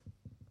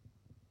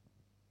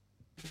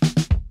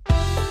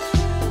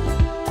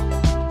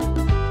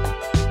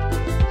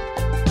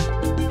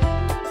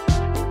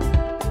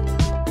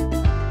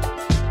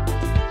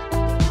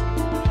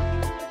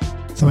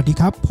วัสดี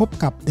ครับพบ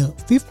กับ The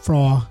Fifth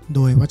Floor โด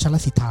ยวัชร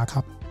ศิทธาค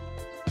รับ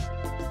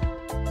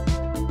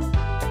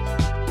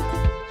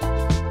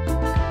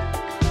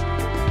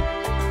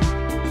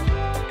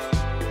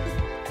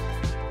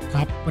ค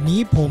รับวันนี้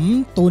ผม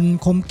ตุล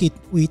คมกิจ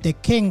อุยเต็ก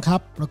เข่งครั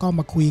บแล้วก็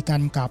มาคุยกั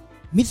นกับ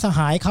มิตรสห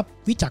ายครับ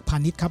วิจักรพา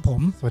นิชครับผ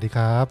มสวัสดีค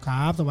รับค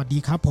รับสวัสดี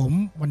ครับผม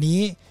วันนี้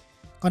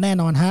ก็แน่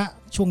นอนฮะ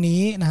ช่วง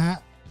นี้นะฮะ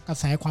กระ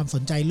แสความส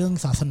นใจเรื่อง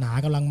ศาสนา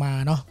กำลังมา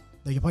เนาะ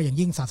โดยเฉพาะอย่าง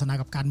ยิ่งศาสนา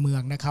กับการเมือ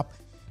งนะครับ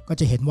ก็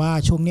จะเห็นว่า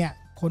ช่วงเนี้ย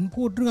คน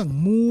พูดเรื่อง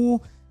มู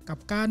กับ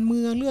การเมื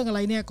องเรื่องอะไร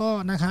เนี่ยก็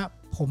นะครับ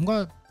ผมก็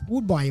พู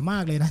ดบ่อยมา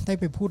กเลยนะได้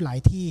ไปพูดหลาย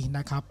ที่น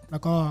ะครับแล้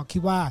วก็คิ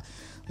ดว่า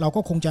เราก็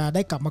คงจะไ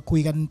ด้กลับมาคุ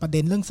ยกันประเด็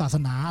นเรื่องศาส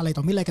นาอะไร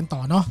ต่อมิอะไรกันต่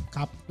อเนาะค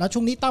รับแล้วช่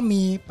วงนี้ตั้ม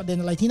มีประเด็น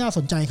อะไรที่น่าส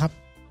นใจครับ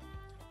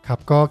ครับ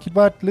ก็คิด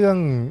ว่าเรื่อง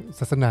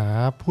ศาสนา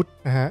พุทธ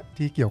นะฮะ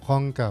ที่เกี่ยวข้อ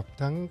งกับ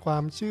ทั้งควา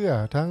มเชื่อ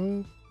ทั้ง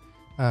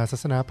ศา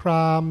สนาพร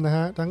าหมณ์นะฮ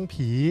ะทั้ง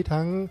ผี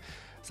ทั้ง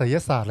ไสย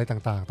ศาสตร์อะไร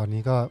ต่างๆตอน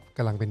นี้ก็ก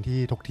ำลังเป็นที่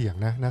ถกเถียง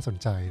นะน่าสน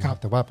ใจนะครับ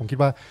แต่ว่าผมคิด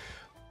ว่า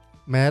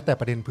แม้แต่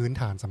ประเด็นพื้น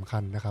ฐานสำคั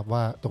ญนะครับว่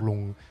าตกลง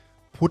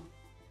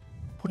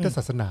พุทธศ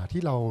าสนา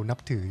ที่เรานับ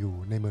ถืออยู่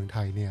ในเมืองไท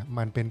ยเนี่ย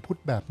มันเป็นพุทธ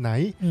แบบไหน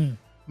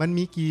มัน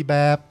มีกี่แบ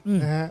บ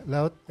นะฮะแล้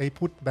วไอ้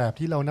พุทธแบบ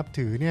ที่เรานับ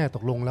ถือเนี่ยต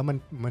กลงแล้ว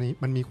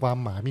มันมีความ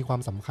หมายมีควา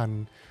มสำคัญ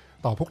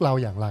ต่อพวกเรา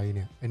อย่างไรเ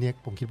นี่ยอันนี้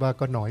ผมคิดว่า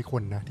ก็น้อยค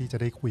นนะที่จะ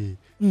ได้คุย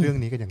เรื่อง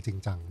นี้กันอย่างจริง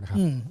จังนะครับ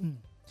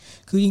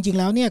คือจริงๆ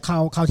แล้วเนี่ยค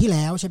ราวที่แ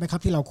ล้วใช่ไหมครั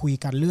บที่เราคุย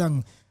กันเรื่อง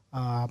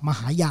มห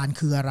ายาน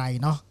คืออะไร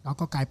เนาะแล้ว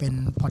ก็กลายเป็น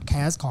พอดแค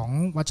สต์ของ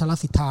วัชร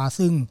ศิทธา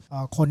ซึ่ง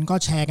คนก็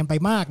แชร์กันไป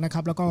มากนะค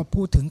รับแล้วก็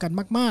พูดถึงกัน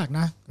มากๆ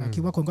นะคิ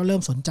ดว่าคนก็เริ่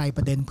มสนใจป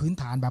ระเด็นพื้น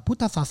ฐานแบบพุท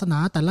ธศาสนา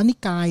แต่ละนิ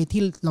กาย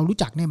ที่เรารู้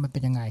จักเนี่ยมันเป็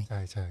นยังไง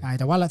ใช่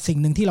แต่ว่าสิ่ง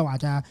หนึ่งที่เราอา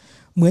จจะ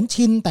เหมือน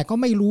ชินแต่ก็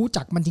ไม่รู้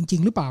จักมันจริ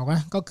งๆหรือเปล่าน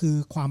ะก็คือ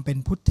ความเป็น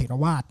พุทธเถร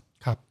วาท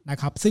นะ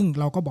ครับซึ่ง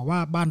เราก็บอกว่า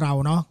บ้านเรา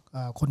เนาะ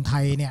คนไท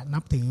ยเนี่ยนั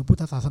บถือพุท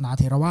ธศาสนา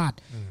เถรวาท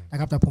นะ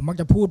ครับแต่ผมมัก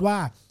จะพูดว่า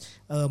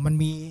มัน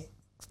มี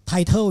ไท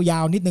เทิลยา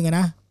วนิดนึง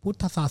นะพุท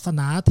ธศาส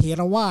นาเถ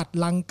รวาท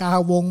ลังกา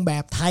วงแบ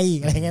บไทย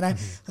อะไรเงี้ยนะ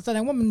แสด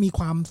งว่ามันมี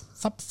ความ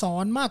ซับซ้อ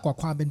นมากกว่า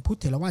ความเป็นพุทธ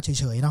เถรวาทเ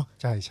ฉยๆเนาะ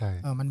ใช่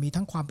มันมี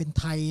ทั้งความเป็น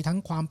ไทยทั้ง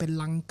ความเป็น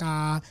ลังกา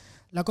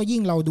แล้วก็ยิ่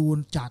งเราดู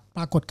จากป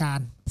รากฏการ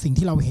ณ์สิ่ง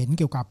ที่เราเห็นเ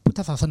กี่ยวกับพุทธ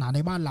ศาสนาใน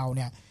บ้านเราเ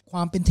นี่ยคว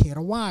ามเป็นเถร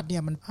วาทเนี่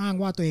ยมันอ้าง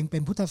ว่าตัวเองเป็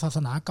นพุทธศาส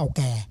นาเก่าแ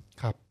ก่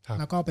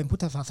แล้วก็เป็นพุท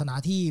ธศาสนา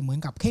ที่เหมือน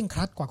กับเคร่งค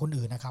รัดกว่าคน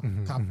อื่นนะครับ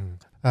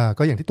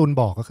ก็อย่างที่ตุล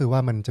บอกก็คือว่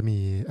ามันจะมี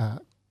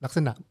ลักษ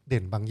ณะเ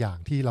ด่นบางอย่าง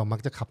ที่เรามัก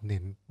จะขับเ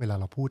น้นเวลา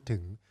เราพูดถึ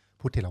ง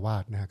พุทธเถรวา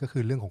ทนะฮะก็คื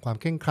อเรื่องของความ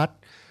เคร่งครัด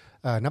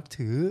นับ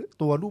ถือ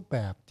ตัวรูปแบ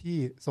บที่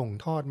ส่ง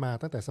ทอดมา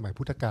ตั้งแต่สมัย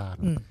พุทธกาล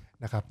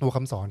นะครับตัวค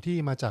ำสอนที่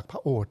มาจากพร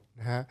ะโอษฐ์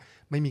นะฮะ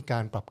ไม่มีกา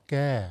รปรับแ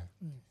ก้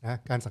นะ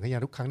การสังฆทา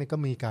นทุกครั้งเนี่ยก็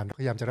มีการพ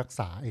ยายามจะรัก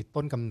ษาไอ้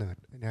ต้นกำเนิด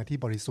นะที่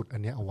บริสุทธิ์อั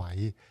นนี้เอาไว้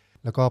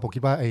แล้วก็ผมคิ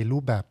ดว่าไอ้รู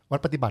ปแบบวัด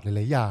ปฏิบัติห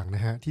ลายๆอย่างน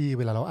ะฮะที่เ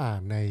วลาเราอ่า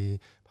นใน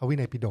พระวิ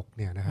นัยปิฎก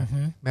เนี่ยนะฮะ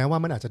แม้ว่า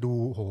มันอาจจะดู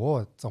โห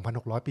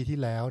 2,600 ปีที่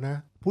แล้วนะ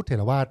พุทธเถ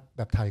รวาทแ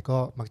บบไทยก็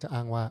มักจะอ้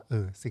างว่า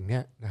สิ่งเนี้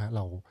ยนะฮะเ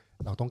ร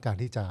าต้องการ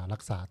ที่จะรั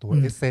กษาตัว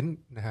เอเซนส์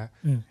นะฮะ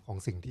ของ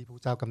สิ่งที่พร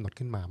ะเจ้ากำหนด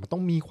ขึ้นมามันต้อ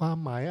งมีความ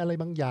หมายอะไร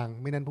บางอย่าง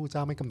ไม่นั้นพระเจ้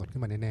าไม่กำหนดขึ้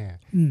นมาแน่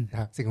ๆนะ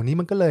ฮะสิ่งเหล่านี้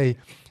มันก็เลย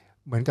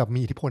เหมือนกับมี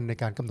อิทธิพลใน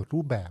การกำหนดรู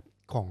ปแบบ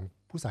ของ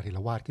พุทธเถร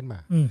วาทขึ้นมา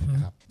น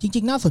ะครับจ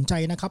ริงๆน่าสนใจ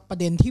นะครับประ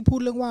เด็นที่พูด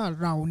เรื่องว่า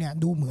เราเนี่ย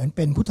ดูเหมือนเ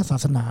ป็นพุทธศา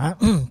สนา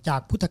จา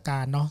กพุทธกา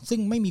ลเนาะซึ่ง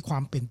ไม่มีควา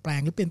มเปลี่ยนแปล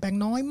งหรือเปลี่ยนแปลง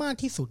น้อยมาก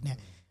ที่สุดเนี่ย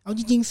เอาจ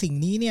ริงๆสิ่ง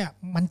นี้เนี่ย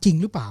มันจริง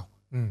หรือเปล่า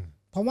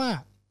เพราะว่า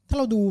ถ้าเ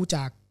ราดูจ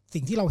าก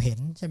สิ่งที่เราเห็น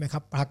ใช่ไหมครั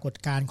บปรากฏ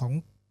การณ์ของ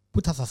พุ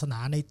ทธศาสนา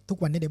ในทุก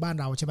วันนี้ในบ้าน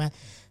เราใช่ไหม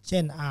เช่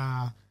น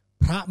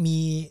พระมี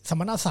ส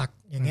มณศักดิ์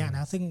อย่างเงี้ยน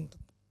ะซึ่ง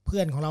เพื่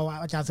อนของเรา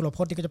อาจารย์สุรพ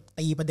จน์ก็จะ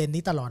ตีประเด็น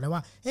นี้ตลอดเลยว่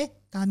า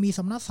การมีส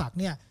มณศักดิ์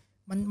เนี่ย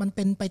มันเ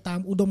ป็นไปตาม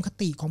อุดมค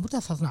ติของพุทธ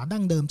ศาสนาดั้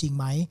งเดิมจริง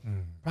ไหม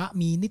พระ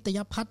มีนิตย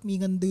พัฒน์มี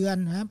เงินเดือน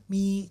นะครับ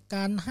มีก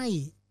ารให้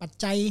ปัจ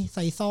จัยใ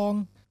ส่ซอง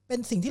เป็น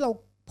สิ่งที่เรา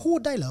พูด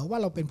ได้เหรอว่า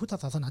เราเป็นพุทธ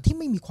ศาสนาที่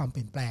ไม่มีความเป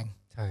ลี่ยนแปลง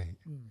ใช่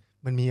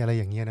มันมีอะไร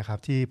อย่างเงี้ยนะครับ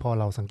ที่พอ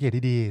เราสังเกต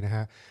ดีๆนะฮ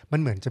ะมัน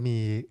เหมือนจะมี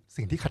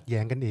สิ่งที่ขัดแย้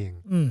งกันเอง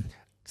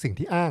สิ่ง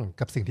ที่อ้าง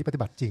กับสิ่งที่ปฏิ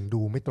บัติจริง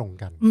ดูไม่ตรง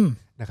กัน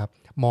นะครับ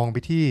มองไป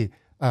ที่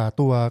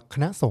ตัวค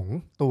ณะสงฆ์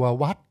ตัว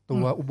วัดตั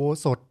วอุโบ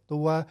สถตั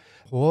ว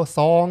ซ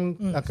อง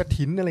ก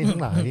ฐินอะไรทั้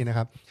งหลายนี่นะค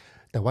รับ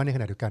แต่ว่าในข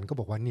ณะเดียวกันก็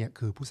บอกว่าเนี่ย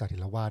คือพุทธเถ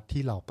รวาท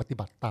ที่เราปฏิ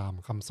บัติตาม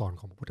คำสอน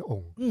ของพระพุทธอ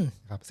งค์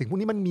ครับสิ่งพวก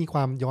นี้มันมีคว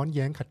ามย้อนแ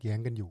ย้งขัดแย้ง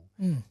กันอยู่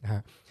นะฮ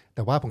ะแ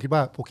ต่ว่าผมคิดว่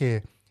าโอเค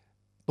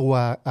ตัว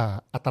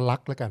อัตลัก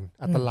ษณ์แล้วกัน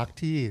อัตลักษณ์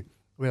ที่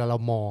เวลาเรา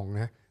มองน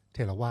ะเถ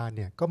รวาทเ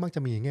นี่ยก็มักจ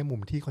ะมีแง่มุ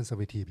มที่คอนเซอร์เ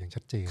วทีฟอย่าง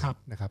ชัดเจน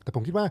นะครับแต่ผ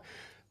มคิดว่า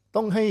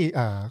ต้องให้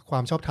ควา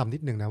มชอบธรรมนิ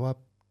ดนึงนะว่า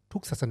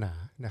ทุกศาสนา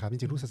นะครับจ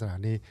ริงๆทุกศาสนา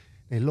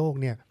ในโลก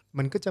เนี่ย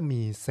มันก็จะมี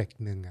เซก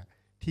ต์นึง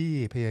ที่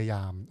พยาย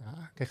าม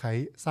คล้าย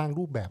ๆสร้าง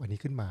รูปแบบอันนี้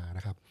ขึ้นมาน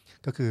ะครับ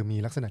ก็คือมี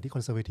ลักษณะที่ค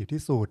อนเซอร์เวทีฟ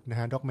ที่สุดนะ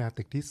ฮะด็อกแม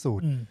ติกที่สุ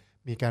ด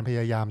มีการพย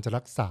ายามจะ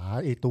รักษา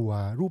ไอ้ตัว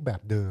รูปแบ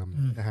บเดิม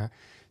นะฮะ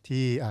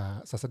ที่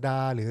ศาสดา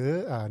หรือ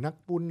นัก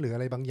บุญหรืออะ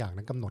ไรบางอย่าง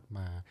นั้นกำหนดม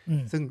า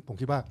ซึ่งผม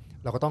คิดว่า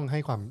เราก็ต้องให้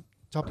ความ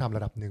ชอบธรรมร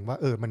ะดับหนึ่งว่า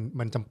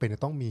มันจำเป็นจ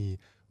ะต้องมี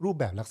รูป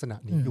แบบลักษณะ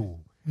นี้อยู่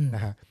น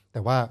ะฮะแ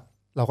ต่ว่า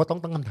เราก็ต้อง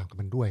ตั้งคำถามกับ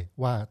มันด้วย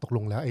ว่าตกล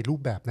งแล้วไอ้รู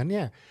ปแบบนั้นเ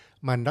นี่ย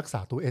มันรักษา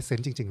ตัวเอเซน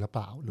ส์จริงๆหรือเป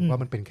ล่าหรือว่า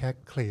มันเป็นแค่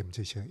เคลมเฉ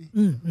ย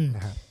ๆน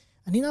ะฮะ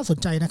อันนี้น่าสน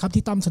ใจนะครับ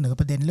ที่ตั้มเสนอ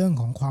ประเด็นเรื่อง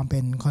ของความเป็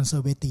นคอนเซอ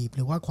ร์เวทีฟห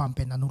รือว่าความเ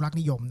ป็นอนุรักษ์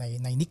นิยม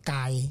ในนิก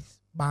าย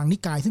บางนิ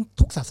กายซึ่ง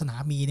ทุกศาสนา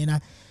มีเนี่ยนะ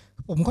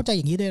ผมเข้าใจอ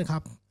ย่างนี้ด้วยนะครั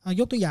บ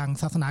ยกตัวอย่าง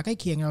ศาสนาใกล้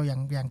เคียงเราอ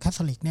ย่างแคท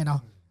อลิกเนี่ยเนา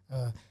ะ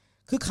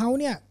คือเขา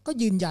เนี่ยก็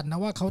ยืนยันนะ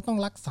ว่าเขาต้อง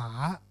รักษา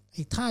ไ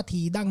อ้ท่าที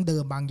ดั้งเดิ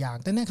มบางอย่าง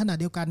แต่ในขณะ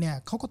เดียวกันเนี่ย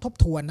เขาก็ทบ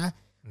ทวนนะ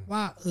ว่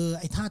า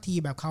ไอ้ท่าที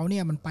แบบเขาเนี่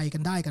ยมันไปกั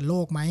นได้กับโล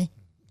กไหม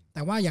แ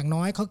ต่ว่าอย่าง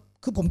น้อยเขา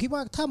คือผมคิดว่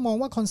าถ้ามอง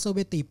ว่าคอนเซอร์เว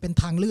ทีฟเป็น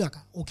ทางเลือก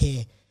โอเค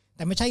แ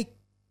ต่ไม่ใช่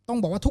ต้อง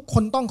บอกว่าทุกค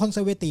นต้องคอนเซ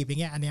อร์เวทีฟอย่า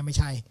งเงี้ยอันเนี้ยไม่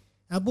ใช่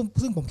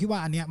ซึ่งผมคิดว่า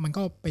อันเนี้ยมัน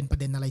ก็เป็นประ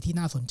เด็นอะไรที่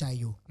น่าสนใจ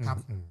อยู่ครับ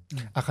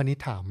คราวนี้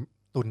ถาม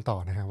ตุลต่อ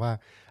นะฮะว่า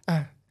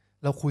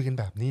เราคุยกัน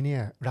แบบนี้เนี่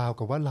ยราว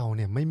กับว่าเราเ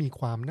นี่ยไม่มี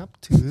ความนับ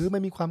ถือไ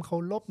ม่มีความเคา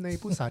รพใน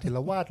พุทธศาสนาเถร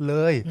วาทเล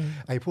ย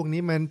ไอ้พวก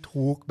นี้มัน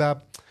ถูกแบบ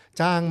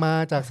จ้างมา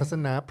จากศาส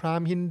นาพราห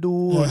มณ์ฮินดู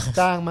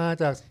จ้างมา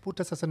จากพุทธ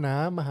ศาสนา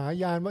มหา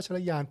ยานวัชร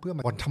ยานเพื่อม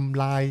าท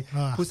ำลาย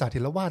พุทธศาสนาเถ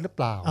รวาทหรือเ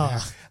ปล่า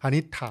อัน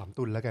นี้ถาม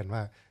ตุลแล้วกันว่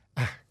า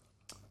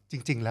จ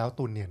ริงๆแล้ว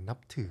ตุลเนี่ยนับ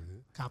ถือ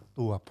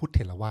ตัวพุทธเถ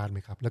รวาทไหม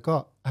ครับแล้วก็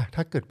ถ้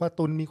าเกิดว่า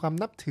ตุลมีความ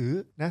นับถือ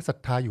นะศรัท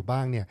ธาอยู่บ้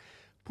างเนี่ย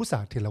พุทธศา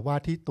สนาเถรวา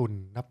ทที่ตุล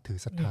นับถือ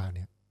ศรัทธาเ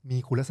นี่ยมี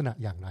คุณลักษณะ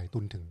อย่างไรตุ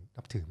ลถึง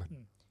นับถือมัน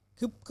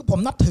คือผม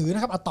นับถือน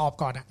ะครับเอาตอบ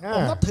ก่อนผ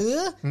มนับถือ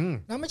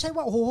นะไม่ใช่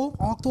ว่าโอ้โห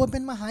ออกตัวเป็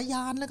นมหาย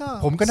านแล้วก็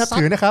ผมก็นับ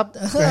ถือนะครับ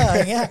อ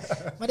ย่างเงี้ย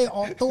ไม่ได้อ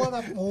อกตัวแบ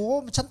บโอ้โห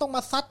ฉันต้องม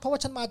าซัดเพราะว่า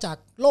ฉันมาจาก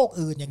โลก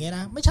อื่นอย่างเงี้ยน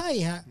ะไม่ใช่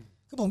ฮะ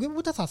คือผมคิดว่า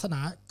พุทธศาสนา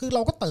คือเร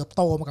าก็เติบโ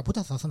ตมากับพุทธ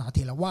ศาสนาเถ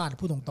รวาท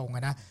พูดตรงๆ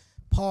นะ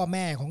พ่อแ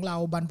ม่ของเรา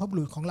บรรพบุ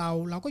รุษของเรา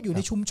ก็อยู่ใน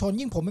ชุมชน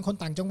ยิ่งผมเป็นคน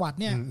ต่างจังหวัด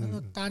เนี่ย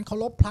การเคา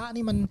รพพระ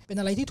นี่มันเป็น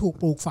อะไรที่ถูก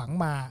ปลูกฝัง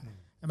มา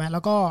ใช่ไหมแล้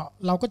วก็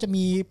เราก็จะ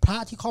มีพระ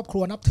ที่ครอบครั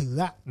วนับถือ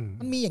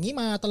มันมีอย่างนี้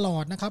มาตลอ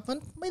ดนะครับมัน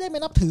ไม่ได้ไม่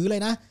นับถือเล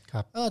ยนะ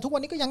ทุกวั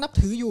นนี้ก็ยังนับ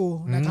ถืออยู่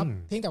นะครับ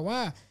เพียงแต่ว่า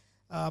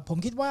ผม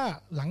คิดว่า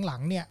หลั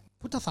งๆเนี่ย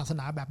พุทธศาส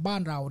นาแบบบ้า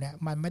นเราเนี่ย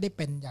มันไม่ได้เ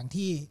ป็นอย่าง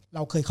ที่เร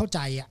าเคยเข้าใจ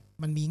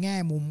มันมีแง่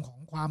มุมของ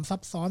ความซั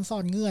บซ้อนซ่อ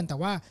นเงื่อนแต่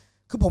ว่า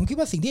คือผมคิด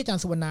ว่าสิ่งที่อาจาร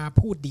ย์สุวรรณา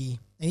พูดดี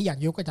อันนี้อยาก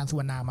ยกอาจารย์สุ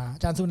วรรณามาอ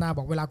าจารย์สุวรรณาบ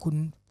อกเวลาคุณ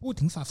พูด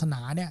ถึงศาสน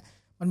าเนี่ย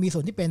มันมีส่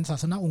วนที่เป็นศา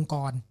สนาองค์ก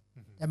ร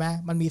ใช่ไหม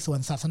มันมีส่วน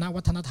ศาสนา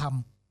วัฒนธรรม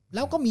แ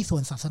ล้วก็มีส่ว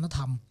นศาสนธ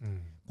รรม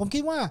ผมคิ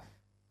ดว่า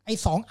ไอ้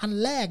2อัน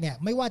แรกเนี่ย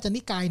ไม่ว่าจะ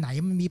นิกายไหน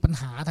มันมีปัญ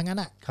หาทั้งนั้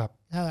น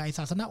ไอ้ศ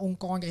าสนาอง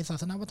ค์กรกับไอ้ศา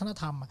สนาวัฒน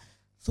ธรรม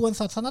ส่วน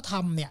ศาสนธร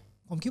รมเนี่ย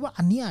ผมคิดว่า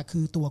อันนี้คื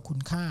อตัวคุณ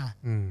ค่า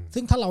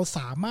ซึ่งถ้าเราส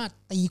ามารถ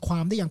ตีควา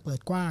มได้อย่างเปิ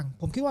ดกว้าง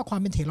ผมคิดว่าความ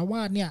เป็นเถรว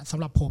าทเนี่ยสำ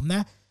หรับผมน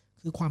ะ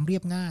คือความเรีย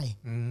บง่าย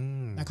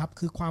นะครับ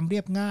คือความเรี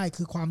ยบง่าย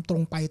คือความตร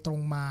งไปตรง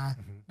มา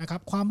นะครั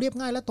บความเรียบ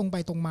ง่ายและตรงไป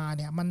ตรงมาเ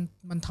นี่ย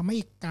มันทำให้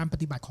การป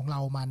ฏิบัติของเร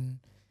ามัน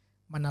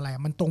อะไร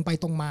มันตรงไป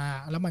ตรงมา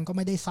แล้วมันก็ไ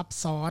ม่ได้ซับ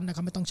ซ้อนนะค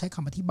รับไม่ต้องใช้ค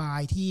ำอธิบาย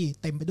ที่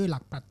เต็มไปด้วยหลั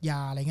กปรัชญา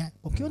อะไรเงี้ย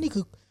ผมคิดว่านี่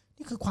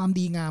คือความ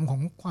ดีงามขอ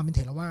งความเป็นเถ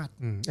รวาท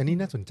อันนี้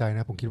น่าสนใจน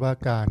ะผมคิดว่า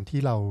การที่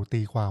เรา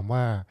ตีความ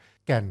ว่า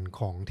แก่น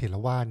ของเถร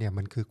วาทเนี่ย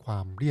มันคือควา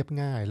มเรียบ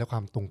ง่ายและควา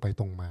มตรงไป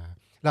ตรงมา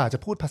เราอาจจะ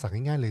พูดภาษา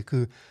ง่ายๆเลยคื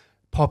อ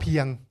พอเพี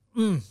ยง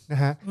น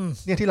ะฮะ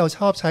เนี่ยที่เราช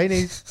อบใช้ใน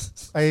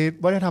ไอ้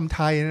วัฒนธรรมไ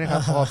ทยนะครั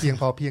บพอเพี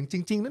ยงจ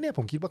ริงๆแล้วเนี่ยผ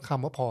มคิดว่าค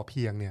ำว่าพอเ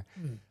พียงเนี่ย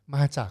ม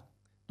าจาก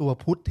ตัว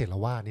พุทธเถร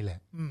วาทนี่แหละ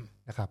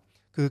นะครับ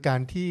คือกา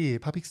รที่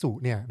พระภิกษุ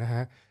เนี่ยนะฮ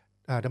ะ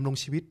ดำรง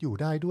ชีวิตอยู่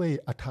ได้ด้วย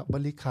อัฐบ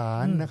ริขา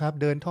รนะครับ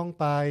เดินท่อง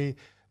ไป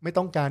ไม่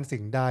ต้องการ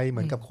สิ่งใดเห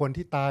มือนกับคน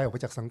ที่ตายออกไป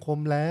จากสังคม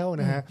แล้ว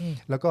นะฮะ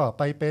แล้วก็ไ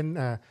ปเป็น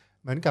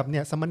เหมือนกับเ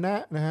นี่ยสมณะ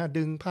นะฮะ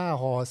ดึงผ้า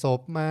ห่อศ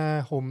พมา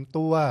ห่ม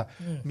ตัว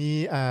มี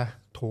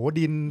โถ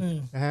ดิน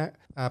นะฮะ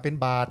เป็น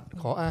บาตร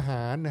ขออาห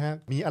ารนะฮะ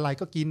มีอะไร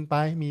ก็กินไป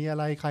มีอะ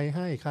ไรใครใ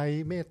ห้ใคร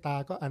เมตตา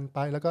ก็อันไป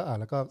แล้ว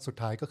ก็สุด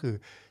ท้ายก็คือ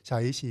ใช้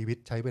ชีวิต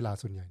ใช้เวลา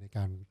ส่วนใหญ่ในก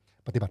าร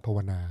ปฏิบัติภาว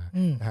นา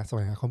นะฮะแสว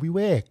งหาความวิเ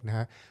วกนะฮ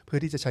ะเพื่อ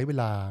ที่จะใช้เว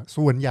ลา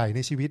ส่วนใหญ่ใน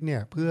ชีวิตเนี่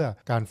ยเพื่อ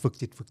การฝึก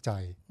จิตฝึกใจ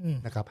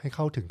นะครับให้เ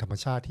ข้าถึงธรรม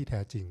ชาติที่แท้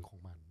จริงของ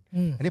มัน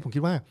อันนี้ผมคิ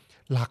ดว่า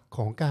หลักข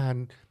องการ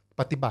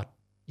ปฏิบัติ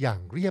อย่าง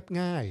เรียบ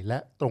ง่ายและ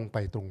ตรงไป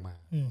ตรงมา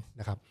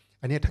นะครับ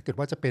อันนี้ถ้าเกิด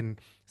ว่าจะเป็น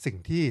สิ่ง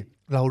ที่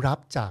เรารับ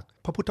จาก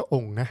พระพุทธอ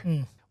งค์นะ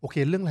โอเค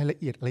เรื่องรายละ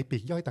เอียดอะไรปลี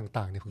กย่อย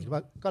ต่างๆเนี่ยผมคิดว่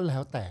าก็แล้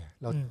วแต่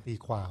เราตี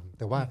ความ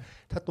แต่ว่า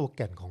ถ้าตัวแ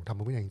ก่นของธรร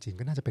มวินัยจริงๆ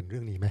ก็น่าจะเป็นเรื่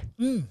องนี้ไหม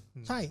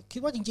ใช่คิด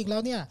ว่าจริงๆแล้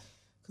วเนี่ย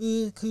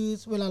คือ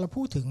เวลาเรา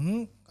พูดถึง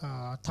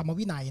ธรรม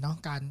วินัยเนาะ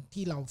การ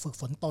ที่เราฝึก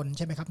ฝนตนใ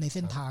ช่ไหมครับในเ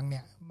ส้นทางเนี่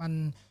ยมัน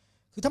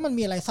คือถ้ามัน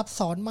มีอะไรซับ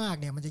ซ้อนมาก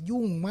เนี่ยมันจะ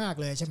ยุ่งมาก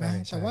เลยใช่ไหม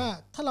แต่ว่า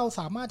ถ้าเรา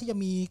สามารถที่จะ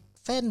มี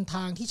เส้นท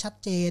างที่ชัด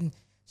เจน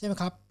ใช่ไหม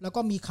ครับแล้วก็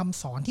มีค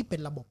ำสอนที่เป็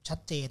นระบบชัด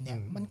เจนเนี่ย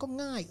มันก็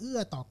ง่ายเอื้อ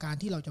ต่อการ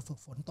ที่เราจะฝึก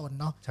ฝนตน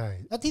เนาะ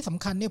และที่ส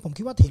ำคัญเนี่ยผม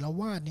คิดว่าเถร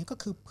วาทเนี่ยก็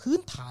คือพื้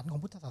นฐานของ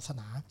พุทธศาส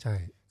นาใช่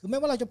คือไม่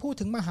ว่าเราจะพูด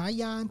ถึงมหา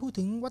ยานพูด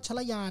ถึงวัชร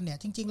ยานเนี่ย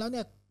จริงๆแล้วเ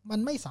นี่ยมัน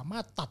ไม่สามา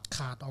รถตัดข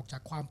าดออกจา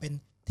กความเป็น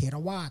เถร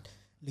วาท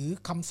หรือ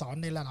คำสอน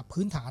ในระดับ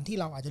พื้นฐานที่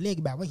เราอาจจะเรียก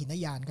แบบว่าหิน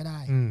ยานก็ได้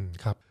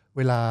ครับเ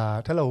วลา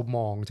ถ้าเราม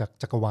องจาก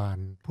จักรวาล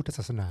พุทธศ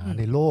าสนา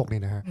ในโลกเนี่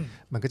ยนะฮะ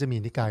มันก็จะมี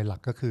นิกายหลั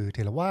กก็คือเถ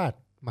รวาท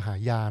มหา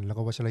ยานแล้ว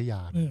ก็วัชรย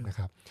านนะ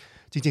ครับ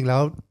จริงๆแล้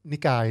วนิ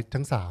กาย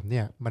ทั้ง3เ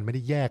นี่ยมันไม่ไ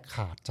ด้แยกข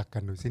าดจากกั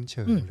นโดยสิ้นเ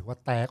ชิงหรือว่า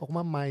แตกออกม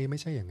าไม่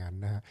ใช่อย่างนั้น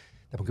นะฮะ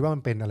แต่ผมคิดว่ามั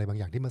นเป็นอะไรบาง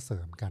อย่างที่มาเสริ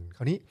มกันค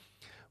ราวนี้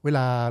เวล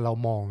าเรา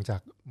มองจา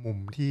กมุม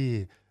ที่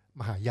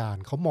มหายาน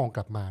เขามองก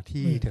ลับมา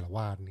ที่เถรว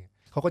าทเนี่ย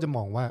เขาก็จะม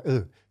องว่า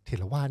เถ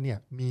รวาทเนี่ย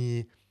มี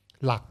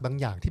หลักบาง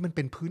อย่างที่มันเ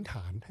ป็นพื้นฐ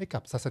านให้กั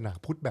บศาสนา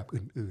พุทธแบบ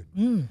อื่น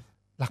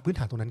ๆหลักพื้นฐ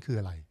านตรงนั้นคือ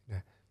อะไรน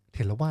ะเถ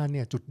รวาทเ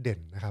นี่ยจุดเด่น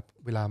นะครับ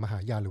เวลามหา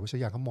ยานหรือวัชร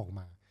ยานเขามอง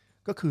มา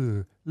ก็คือ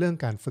เรื่อง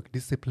การฝึก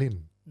ดิสซิปลิน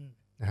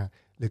นะฮะ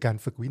หรือการ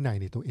ฝึกวินัย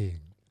ในตัวเอง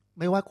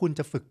ไม่ว่าคุณ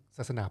จะฝึกศ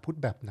าสนาพุทธ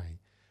แบบไหน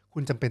คุ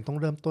ณจำเป็นต้อง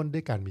เริ่มต้นด้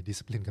วยการมีดิส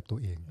ซิปลินกับตัว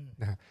เอง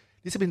นะฮะ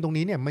ดิสซิปลินตรง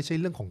นี้เนี่ยไม่ใช่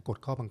เรื่องของกฎ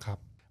ข้อบังคับ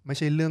ไม่ใ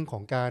ช่เรื่องขอ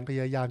งการพ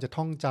ยายามจะ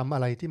ท่องจำอะ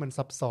ไรที่มัน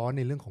ซับซ้อนใ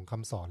นเรื่องของค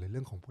ำสอนหรือเ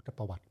รื่องของพุทธป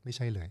ระวัติไม่ใ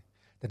ช่เลย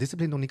แต่ดิสซิป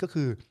ลินตรงนี้ก็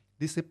คือ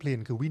ดิสซิปลิน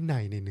คือวินั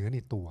ยในเนื้อใน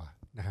ตัว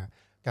นะฮะ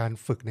การ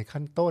ฝึกใน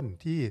ขั้นต้น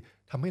ที่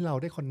ทำให้เรา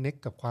ได้คอนเน็ก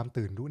กับความ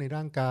ตื่นรู้ใน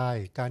ร่างกาย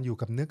การอยู่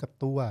กับเนื้อกับ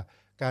ตัว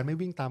การไม่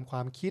วิ่งตามคว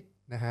ามคิด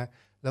นะฮะ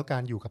แล้วกา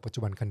รอยู่กับปัจจุ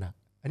บันขณะ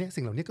อันนี้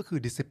สิ่งเหล่านี้ก็คือ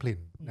ดิสซิปลิน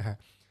นะฮะ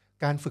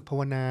การฝึกภา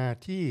วนา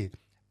ที่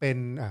เป็น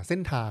เส้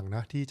นทางน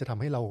ะที่จะท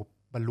ำให้เรา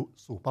บรรลุ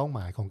สู่เป้าหม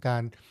ายของกา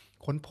ร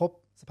ค้นพบ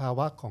สภาว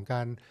ะของก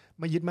าร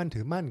ไม่ยึดมั่นถื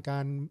อมั่นกา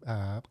ร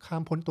ข้า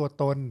มพ้นตัว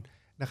ตน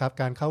นะครับ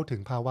การเข้าถึ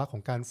งภาวะขอ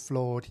งการโฟล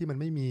ว์ที่มัน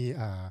ไม่มี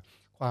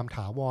ความถ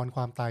าวรค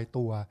วามตาย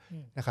ตัว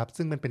นะครับ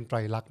ซึ่งมันเป็นไตร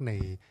ลักษณ์ใน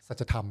สั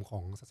จธรรมขอ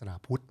งศาสนา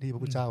พุทธที่พร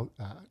ะพุทธเจ้า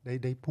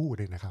ได้พูด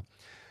เลยนะครับ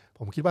ผ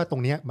มคิดว่าตร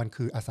งนี้มัน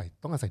คือ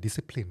ต้องอาศัยดิส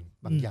ซิปลิน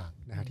บางอย่าง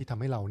นะฮะที่ทำ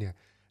ให้เราเนี่ย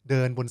เ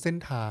ดินบนเส้น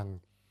ทาง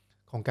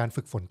ของการ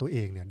ฝึกฝนตัวเอ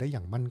งเนี่ยได้อย่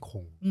างมั่นค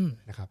ง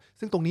นะครับ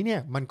ซึ่งตรงนี้เนี่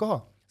ยมันก็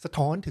สะ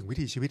ท้อนถึงวิ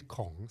ถีชีวิตข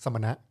องสม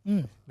ณะ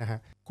นะฮะ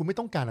คุณไม่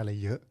ต้องการอะไร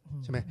เยอะ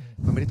ใช่ไหม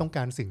มันไม่ได้ต้องก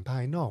ารสิ่งภา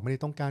ยนอกไม่ได้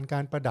ต้องการกา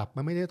รประดับ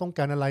มันไม่ได้ต้องก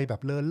ารอะไรแบ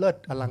บเลอเลิศ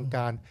อลังก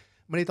าร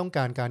ไม่ได้ต้องก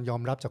ารการยอ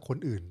มรับจากคน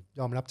อื่น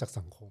ยอมรับจาก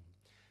สังคม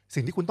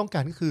สิ่งที่คุณต้องกา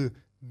รก็คือ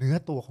เนื้อ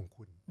ตัวของ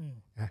คุณ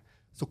นะ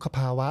สุขภ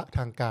าวะท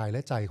างกายแล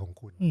ะใจของ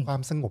คุณควา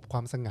มสงบคว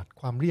ามสงัด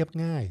ความเรียบ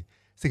ง่าย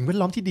สิ่งแวด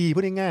ล้อมที่ดีพู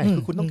ดง่ายๆคื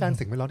อคุณต้องการ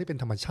สิ่งแวดล้อมที่เป็น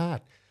ธรรมชา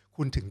ติ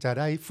คุณถึงจะ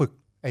ได้ฝึก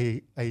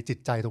ไอจิต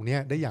ใจตรงนี้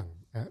ได้อย่าง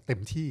เต็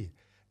มที่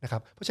นะครั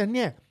บเพราะฉะนั้นเ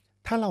นี่ย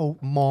ถ้าเรา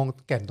มอง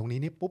แก่นตรงนี้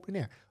นี่ปุ๊บเ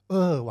นี่ย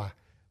ว่ะ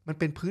มัน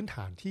เป็นพื้นฐ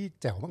านที่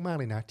แจ๋วมากๆ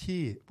เลยนะที่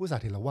ผู้ศาสน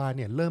าเถรวาทเ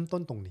นี่ยเริ่มต้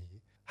นตรงนี้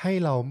ให้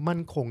เรามั่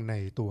นคงใน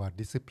ตัว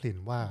ดิสซิปลิน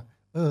ว่า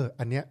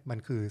อันเนี้ยมัน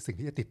คือสิ่ง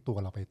ที่จะติดตัว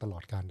เราไปตลอ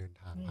ดการเดิน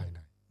ทางภายใน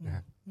นะฮ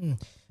ะ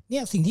เนี่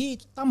ยสิ่งที่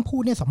ตั้มพู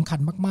ดเนี่ยสำคัญ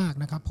มาก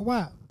ๆนะครับเพราะว่า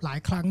หลาย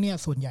ครั้งเนี่ย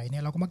ส่วนใหญ่เนี่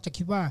ยเราก็มักจะ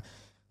คิดว่า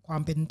ควา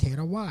มเป็นเถ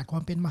รวาทคว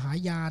ามเป็นมหา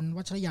ยาน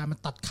วัชรยานมัน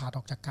ตัดขาดอ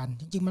อกจากกัน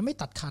จริงๆมันไม่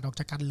ตัดขาดออก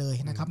จากกันเลย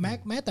นะครับ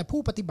แม้แต่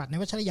ผู้ปฏิบัติใน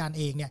วัชรยาน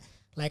เองเนี่ย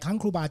หลายครั้ง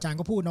ครูบาอาจารย์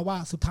ก็พูดนะว่า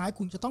สุดท้าย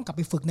คุณจะต้องกลับไ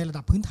ปฝึกในระ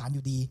ดับพื้นฐานอ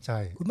ยู่ดี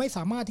คุณไม่ส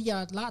ามารถที่จะ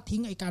ละทิ้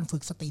งไอ้การฝึ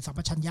กสติสัมป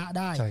ชัญญะ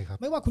ได้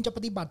ไม่ว่าคุณจะป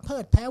ฏิบัติเพิ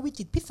ดแพ้วิ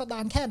จิตรพิสดา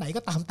รแค่ไหน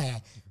ก็ตามแต่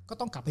ก็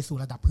ต้องกลับไปสู่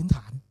ระดับพื้นฐ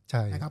าน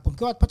นะครับผม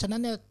คิดว่าเพราะฉะนั้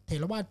นเนี่ยเถ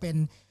รวาทเป็น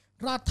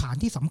รากฐาน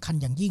ที่สำคัญ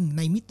อย่างยิ่งใ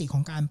นมิติข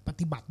องการป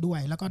ฏิบัติด้วย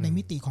แล้วก็ใน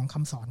มิติของค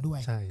ำสอนด้วย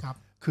ครับ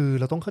คือ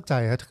เราต้องเข้าใจ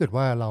นะถ้าเกิด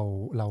ว่าเ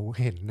รา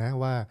เห็นนะ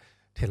ว่า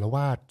เถรว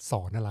าทส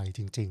อนอะไร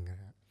จริงๆนะ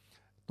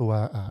ตัว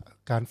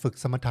การฝึก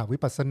สมถะวิ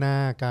ปัสสนา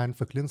การ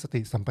ฝึกเรื่องส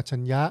ติสัมปชั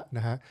ญญะน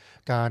ะฮะ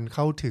การเ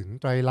ข้าถึง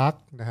ไตรลักษ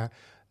ณ์นะฮะ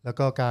แล้ว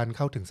ก็การเ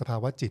ข้าถึงสภา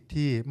วะจิต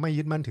ที่ไม่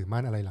ยึดมั่นถือ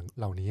มั่นอะไร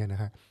เหล่านี้น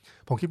ะฮะ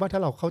ผมคิดว่าถ้า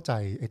เราเข้าใจ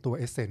ไอ้ตัวเ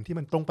อเซนส์ที่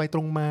มันตรงไปต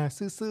รงมา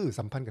ซื่อๆ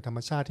สัมพันธ์กับธรรม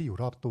ชาติที่อยู่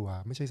รอบตัว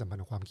ไม่ใช่สัมพัน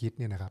ธ์กับความคิด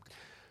เนี่ยนะครับ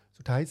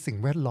สุดท้ายสิ่ง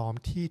แวดล้อม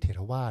ที่เถ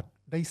รวาท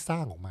ได้สร้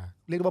างออกมา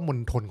เรียกว่ามณ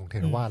ฑลของเถ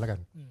รวาทแล้วกั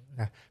น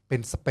นะเป็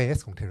นสเปซ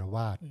ของเถรว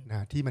าทน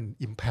ะที่มัน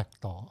impact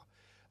ต่อ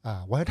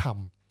วัฒนธรรม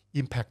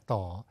impact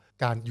ต่อ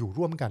การอยู่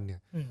ร่วมกันเนี่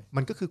ย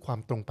มันก็คือความ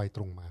ตรงไปต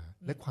รงมา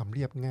และความเ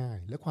รียบง่าย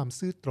และความ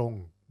ซื่อตรง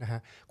นะฮะ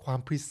ความ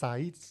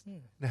precise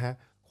นะฮะ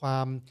ควา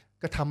ม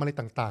กระทำอะไร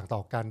ต่างๆต่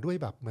อกันด้วย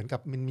แบบเหมือนกั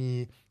บมันมี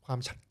ความ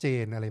ชัดเจ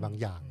นอะไรบาง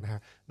อย่างนะฮะ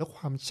แล้วค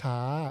วามช้า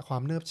ควา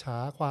มเนิบช้า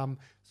ความ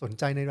สน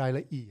ใจในรายล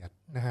ะเอียด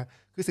นะฮะ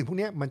คือสิ่งพวก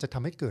นี้มันจะท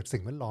ำให้เกิดสิ่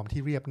งแวดล้อม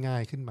ที่เรียบง่า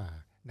ยขึ้นมา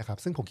นะครับ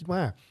ซึ่งผมคิดว่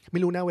าไม่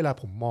รู้นะเวลา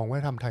ผมมองวัฒ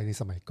นธรรมไทยใน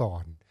สมัยก่อ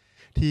น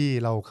ที่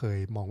เราเคย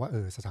มองว่า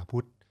ศาสนาพุ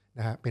ทธน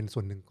ะฮะเป็นส่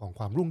วนหนึ่งของ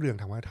ความรุ่งเรือง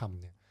ทางวัฒนธรรม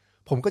เนี่ย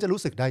ผมก็จะ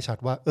รู้สึกได้ชัด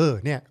ว่า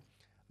เนี่ย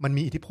มัน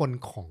มีอิทธิพล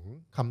ของ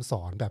คำส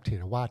อนแบบเถ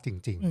รวาทจ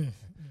ริง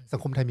ๆสั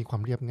งคมไทยมีควา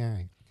มเรียบง่า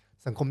ย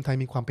สังคมไทย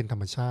มีความเป็นธร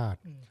รมชาติ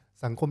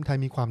สังคมไทย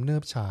มีความเนิ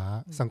บช้า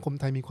สังคม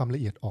ไทยมีความละ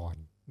เอียดอ่อน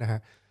นะฮะ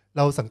เ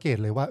ราสังเกต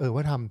เลยว่า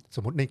ว่าทำส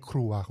มมติในค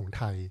รัวของไ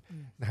ทย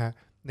นะฮะ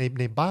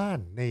ในบ้าน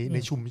ใน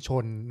ชุมช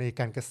นใน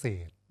การเกษ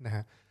ตรนะฮ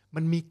ะ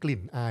มันมีกลิ่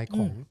นอายข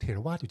องเถร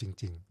วาทอยู่จ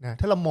ริงๆนะ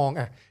ถ้าเรามอง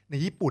ใน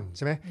ญี่ปุ่นใ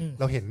ช่ไหม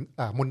เราเห็น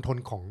มณฑล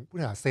ของพุทธ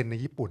ศาสนาเซนใน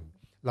ญี่ปุ่น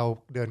เรา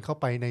เดินเข้า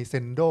ไปในเซ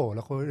นโดแ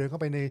ล้วก็เดินเข้า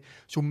ไปใน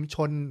ชุมช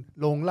น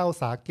โรงเหล้า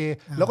สาเก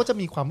แล้วก็จะ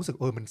มีความรู้สึก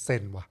มันเซ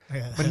นว่ะ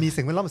มันมี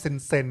สิ่งแวดล้อม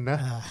เซนนะ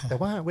แต่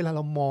ว่าเวลาเร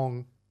ามอง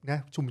นะ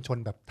ชุมชน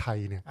แบบไทย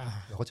เนี่ย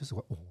เราก็จะรู้สึก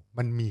ว่า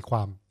มันมีคว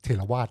ามเถ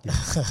รวาทอยู่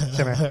ใ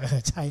ช่ไหม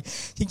ใช่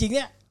จริงๆเ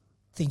นี่ย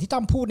สิ่งที่ตั้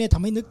มพูดเนี่ยท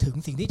ำให้นึกถึง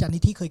สิ่งที่อาจารย์นิ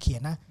ธิเคยเขีย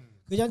นนะ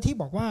คืออาจารย์นิธิ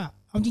บอกว่า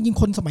เอาจริง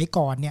ๆคนสมัย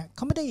ก่อนเนี่ยเ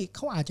ข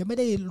าอาจจะไม่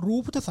ได้รู้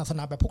พุทธศาสน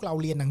าแบบพวกเรา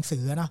เรียนหนังสื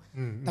อนะ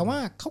แต่ว่า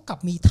เขากลับ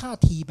มีท่า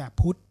ทีแบบ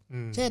พุทธ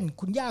เช่น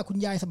คุณย่าคุณ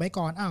ยายสมัย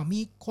ก่อนมี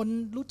คน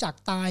รู้จัก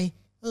ตาย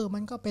มั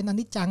นก็เป็นอ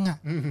นิจจังอ่ะ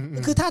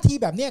คือท่าที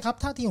แบบนี้ครับ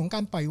ท่าทีของกา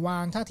รปล่อยวา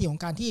งท่าทีของ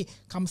การที่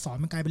คำสอน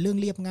มันกลายเป็นเรื่อง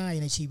เรียบง่าย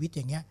ในชีวิตอ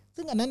ย่างเงี้ย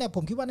ซึ่งอันนั้นเนี่ยผ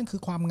มคิดว่านั่นคื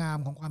อความงาม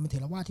ของความเป็นเถ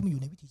รวาทที่มันอ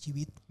ยู่ในวิถีชี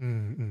วิต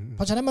เพ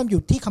ราะฉะนั้นมันอ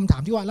ยู่ที่คำถา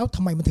มที่ว่าแล้วท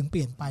ำไมมันถึงเป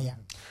ลี่ยนไปอ่ะ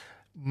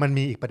มัน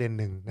มีอีกประเด็น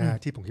หนึ่งนะ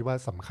ที่ผมคิดว่า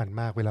สำคัญ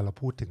มากเวลาเรา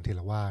พูดถึงเถ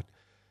รวาท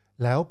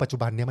แล้วปัจจุ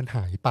บันเนี้ยมันห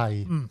ายไป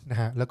นะ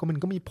ฮะแล้วก็มัน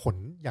ก็มีผล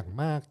อย่าง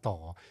มากต่อ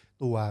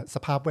ตัวส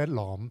ภาพแวด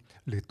ล้อม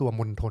หรือตัว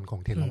มณฑลขอ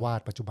งเถรวาท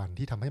ปัจจุบัน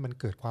ที่ทำให้มัน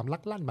เกิดความลั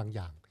กลั่นบางอ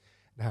ย่าง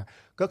นะฮะ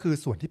ก็คือ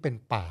ส่วนที่เป็น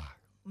ป่า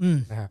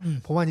นะฮะ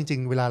เพราะว่าจริ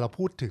งๆเวลาเรา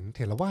พูดถึงเถ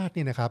รวาทเ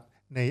นี่ยนะครับ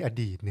ในอ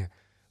ดีตเนี่ย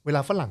เวล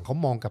าฝรั่งเขา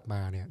มองกลับม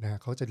าเนี่ยนะ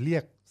เขาจะเรีย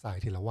กสาย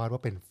เถรวาทว่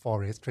าเป็น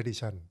forest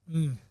tradition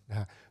นะ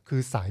ฮะคื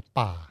อสาย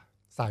ป่า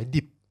สาย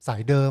ดิบสา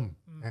ยเดิม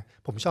นะ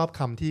ผมชอบ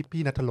คำที่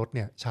พี่ณัฐรสเ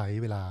นี่ยใช้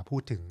เวลาพู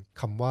ดถึง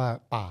คำว่า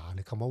ป่าห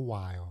รือคำว่า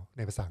wild ใ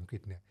นภาษาอังกฤ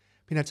ษเนี่ย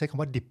พี่ณัฐใช้ค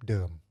ำว่าดิบเ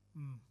ดิม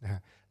นะฮะ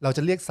เราจ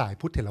ะเรียกสาย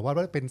พุทธเถรวาท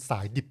ว่าเป็นสา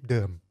ยดิบเ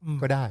ดิม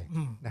ก็ได้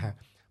นะฮะ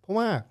เพราะ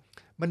ว่า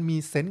มันมี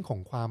เซนส์ของ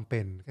ความเป็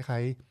นคล้า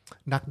ย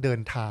ๆนักเดิ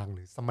นทางห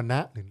รือสมณะ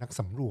หรือนัก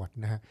สำรวจ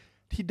นะฮะ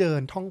ที่เดิ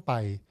นท่องไป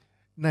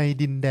ใน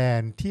ดินแด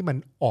นที่มัน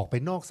ออกไป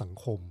นอกสัง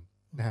คม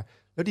นะฮะ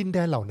แล้วดินแด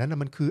นเหล่านั้นนะ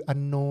มันคือ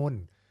unknown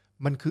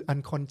มันคือ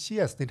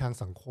unconscious ในทาง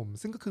สังคม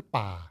ซึ่งก็คือ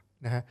ป่า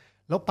นะฮะ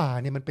แล้วป่า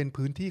เนี่ยมันเป็น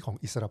พื้นที่ของ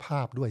อิสรภา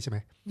พด้วยใช่ไหม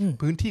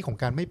พื้นที่ของ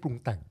การไม่ปรุง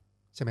แต่ง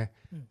ใช่ไหม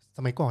ส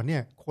มัยก่อนเนี่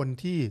ยคน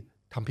ที่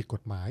ทำผิดก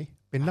ฎหมาย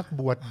เป็นนัก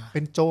บวชเป็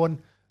นโจร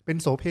เป็น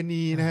โสเภ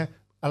ณีนะฮะ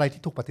อะไร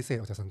ที่ถูกปฏิเสธอ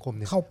อกจากสังคมเ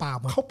นี่ยเข้าป่า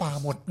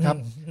หมดครับ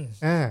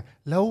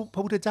แล้วพร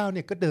ะพุทธเจ้าเ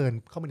นี่ยก็เดิน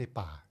เข้ามาใน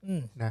ป่า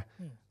นะ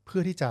เพื่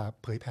อที่จะ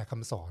เผยแผ่ค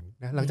ำสอน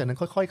นะหลังจากนั้น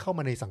ค่อยๆเข้า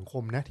มาในสังค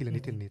มนะทีละนิ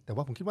ดทีละนิดแต่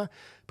ว่าผมคิดว่า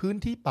พื้น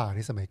ที่ป่าใน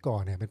สมัยก่อ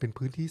นเนี่ยมันเป็น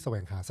พื้นที่แสว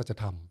งหาสัจ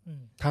ธรรม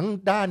ทั้ง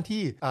ด้าน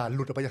ที่ห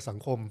ลุดออกไปจากสัง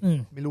คม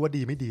ไม่รู้ว่า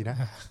ดีไม่ดีนะ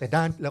แต่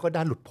ด้านแล้วก็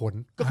ด้านหลุดพ้น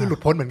ก็คือหลุด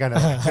พ้นเหมือนกันน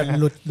ะ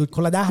หลุดค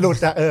นละด้านหลุด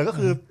ก็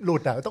คือหลุ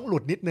ดต้องหลุ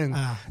ดนิดนึง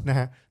นะ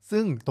ฮะ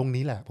ซึ่งตรง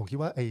นี้แหละผมคิด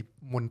ว่าไอ้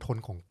มณฑล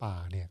ของป่า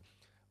เนี่ย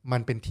มั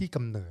นเป็นที่ก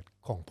ำเนิด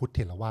ของพุทธเถ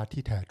รวาท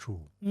ที่แท้ทรู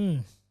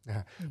นะฮ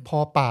ะพอ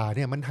ป่าเ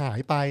นี่ยมันหาย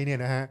ไปเนี่ย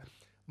นะฮะ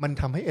มัน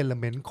ทำให้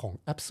element ของ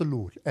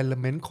absolute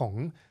element ของ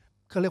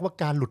เขาเรียกว่า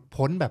การหลุด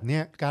พ้นแบบเนี้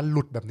ยการห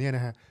ลุดแบบเนี้ยน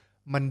ะฮะ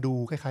มันดู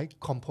คล้าย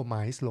ๆ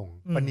compromise ลง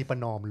ปณีประ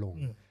นอมลง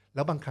แ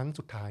ล้วบางครั้ง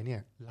สุดท้ายเนี่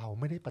ยเรา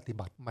ไม่ได้ปฏิ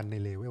บัติมันใน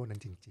เลเวลนั้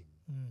นจริง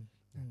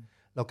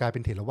ๆเรากลายเป็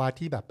นเถรวาท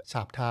ที่แบบฉ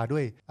าบทาด้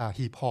วย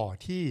หีบห่อ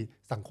ที่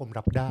สังคม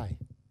รับได้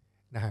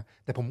นะฮะ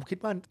แต่ผมคิด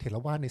ว่าเถร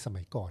วาทในส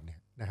มัยก่อนเนี่ย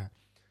นะฮะ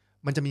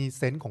มันจะมีเ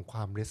ซนส์ของคว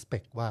าม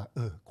respect ว่า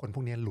คนพ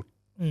วกนี้หลุด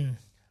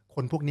ค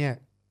นพวกนี้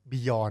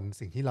beyond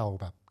สิ่งที่เรา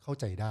แบบเข้า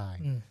ใจได้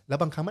แล้ว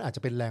บางครั้งมันอาจจ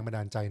ะเป็นแรงบันด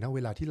าลใจนะเว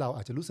ลาที่เราอ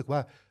าจจะรู้สึกว่า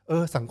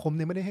สังคมเ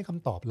นี่ยไม่ได้ให้ค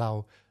ำตอบเรา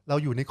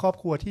อยู่ในครอบ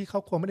ครัวที่คร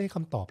อบครัวไม่ได้ให้ค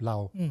ำตอบเรา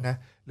นะ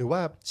หรือว่า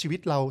ชีวิต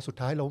เราสุด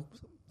ท้ายเรา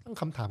ตั้ง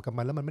คำถามกับ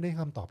มันแล้วมันไม่ได้ให้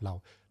คำตอบเ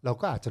รา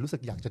ก็อาจจะรู้สึ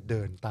กอยากจะเ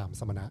ดินตาม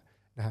สมณะ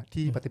นะฮะ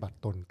ที่ปฏิบัติ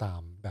ตนตา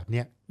มแบบเ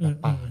นี้ยแบบ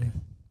ป่าเนี่ย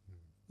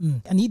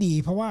อันนี้ดี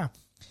เพราะว่า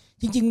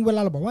จริงๆเวล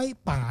าเราบอกว่า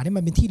ป่าเนี่ย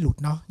มันเป็นที่หลุด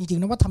เนาะจริง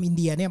ๆนะว่าทำอินเ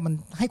ดียเนี่ยมัน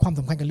ให้ความ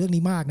สำคัญกับเรื่อง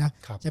นี้มากนะ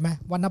ใช่ไหม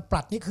วรรณป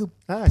รัชญ์นี่คือ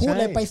พูด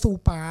เลยไปสู่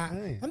ป่า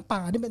นั้นป่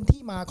านี่เป็น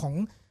ที่มาของ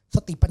ส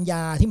ติปัญญ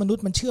าที่มนุษ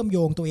ย์มันเชื่อมโย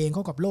งตัวเองเข้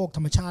ากับโลกธ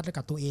รรมชาติและ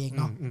กับตัวเอง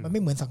เนาะมันไ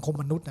ม่เหมือนสังคม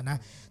มนุษย์นะ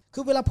คื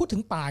อเวลาพูดถึ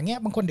งป่าเงี้ย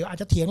บางคนเดี๋ยวอาจ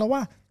จะเถียงเราว่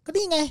าก็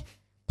นี่ไง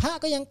พระ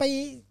ก็ยังไป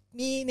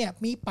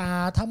มีป่า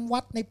ทำวั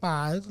ดในป่า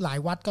หลาย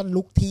วัดก็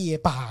ลุกที่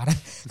ป่านะ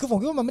คือผม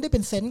คิดว่ามันไม่ได้เป็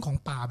นเซนส์ของ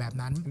ป่าแบบ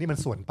นั้นนี่มัน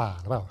สวนป่า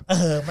หรือเปล่า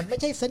มันไม่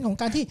ใช่เซนส์ของ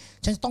การที่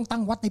ฉันต้องตั้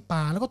งวัดใน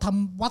ป่าแล้วก็ท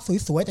ำวัด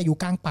สวยๆแต่อยู่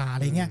กลางป่าอะ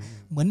ไรเงี้ย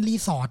เหมือนรี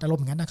สอร์ทอารม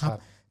ณ์อย่างนั้นนะครับ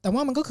แต่ว่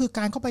ามันก็คือก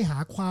ารเข้าไปหา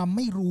ความไ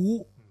ม่รู้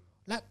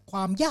และคว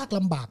ามยากล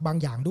ำบากบาง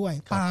อย่างด้วย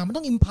ป่ามัน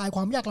ต้องอิมพลายค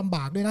วามยากลำบ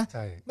ากด้วยนะ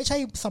ไม่ใช่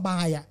สบา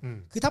ยอ่ะ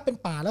คือถ้าเป็น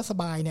ป่าแล้วส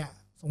บายเนี่ย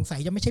สงสัย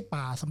จะไม่ใช่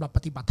ป่าสำหรับป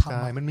ฏิบัติธรรมใ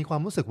ช่มันมีควา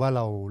มรู้สึกว่าเ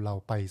รา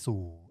ไป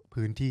สู่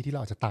พื้นที่ที่เรา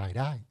อาจจะตาย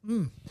ได้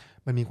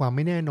มันมีความไ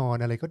ม่แน่นอน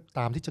อะไรก็ต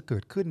ามที่จะเกิ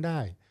ดขึ้นได้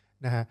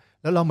นะฮะ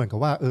แล้วเราเหมือนกับ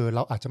ว่าเร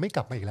าอาจจะไม่ก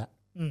ลับมาอีกแล้ว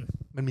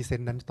มันมีเซ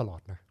นส์นั้นตลอ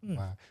ดนะ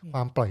ว่าคว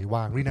ามปล่อยว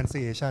าง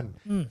renunciation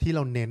ที่เร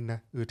าเน้นนะ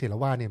เถร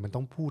วาทเนี่ยมันต้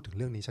องพูดถึงเ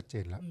รื่องนี้ชัดเจ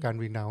นแล้วการ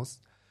renounce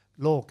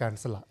โลกการ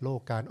สละโลก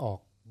การออก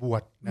บว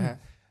ชนะฮะ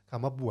ค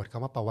ำว่าบวชค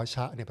ำว่าปวช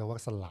ะเนี่ยแปลว่า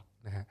สละ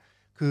นะฮะ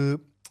คือ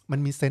มัน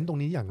มีเซนส์ตรง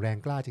นี้อย่างแรง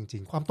กล้าจริ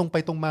งๆความตรงไป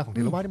ตรงมาของเถ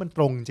รวาทนี่มันต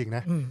รงจริงน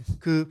ะ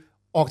คือ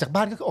ออกจาก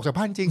บ้านก็คือออกจาก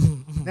บ้านจริง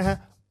นะฮะ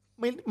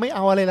ไม่เอ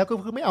าอะไรแล้วก็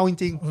คือไม่เอาจ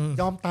ริง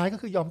ๆยอมตายก็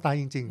คือยอมตาย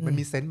จริงๆมัน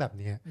มีเซนส์แบบ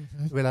นี้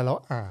เวลาเรา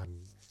อ่าน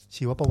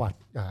ชีวประวัติ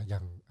อย่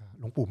าง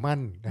หลวงปู่มั่น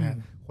นะฮะ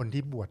คน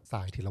ที่บวชส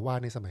ายเถรวาท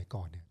ในสมัย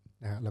ก่อนเนี่ย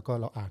นะฮะแล้วก็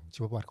เราอ่านชี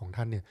วประวัติของ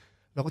ท่านเนี่ย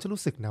เราก็จะ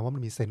รู้สึกนะว่ามั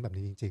นมีเซนส์แบบ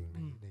นี้จริง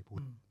ๆใน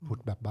พุท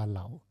ธแบบบ้านเ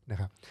รานะ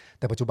ครับ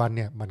แต่ปัจจุบันเ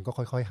นี่ยมันก็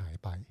ค่อยๆหาย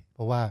ไปเพ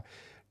ราะว่า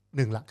ห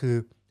นึ่งละคือ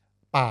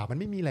ป่ามัน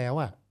ไม่มีแล้ว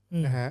อ่ะ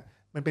นะฮะ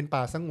มันเป็นป่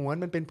าสงวน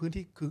มันเป็นพื้น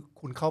ที่คือ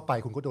คุณเข้าไป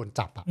คุณก็โดน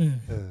จับอ่ะ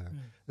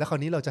แล้วคราว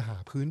นี้เราจะหา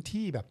พื้น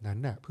ที่แบบนั้น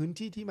น่ะพื้น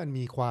ที่ที่มัน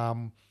มีความ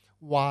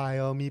วาย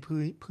มี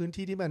พื้น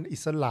ที่ที่มันอิ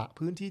สระ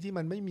พื้นที่ที่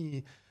มันไม่มี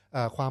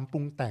ความปรุ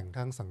งแต่งท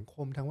างสังค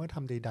มทางวัฒนธร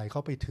รมใดๆเข้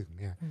าไปถึง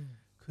เนี่ย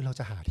คือเรา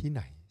จะหาที่ไห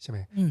นใช่ไหม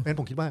เพราะฉะนั้น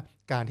ผมคิดว่า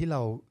การที่เร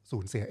าสู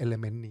ญเสียเอลิ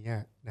เมนต์นี้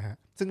นะฮะ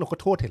ซึ่งเราก็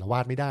โทษเถรวา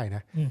ทไม่ได้น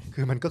ะ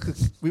คือมันก็คือ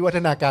วิวัฒ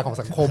นาการของ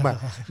สังคมอ่ะ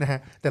นะฮะ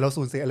แต่เรา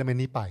สูญเสียเอลิเมน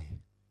ต์นี้ไป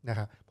นะค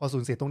รับพอสู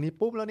ญเสียตรงนี้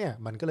ปุ๊บแล้วเนี่ย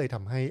มันก็เลยท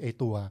ำให้ไอ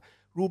ตัว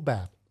รูปแบ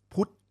บ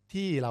พุทธ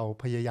ที่เรา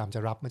พยายามจะ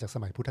รับมาจากส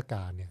มัยพุทธก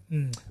าลเนี่ย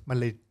มัน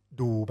เลย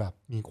ดูแบบ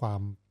มีควา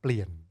มเป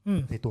ลี่ยน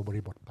ในตัวบ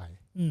ริบทไป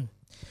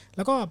แ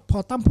ล้วก็พอ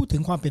ตั้มพูดถึ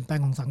งความเปลี่ยนแปลง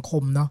ของสังค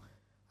มเนาะ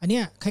อันเนี้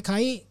ยคล้า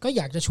ยๆก็อ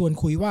ยากจะชวน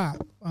คุยว่า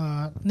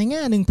ในแ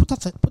ง่หนึ่ง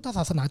พุทธศ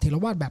าสนาเถร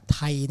วาทแบบไท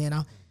ยเนี่ยเน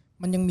าะ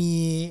มันยังมี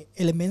เ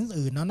อลิเมนต์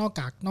อื่นเนาะนอก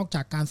จ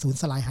ากการสูญ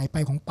สลายหายไป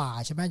ของป่า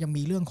ใช่ไหมยัง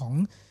มีเรื่องของ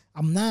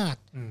อำนาจ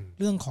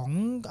เรื่องของ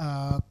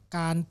ก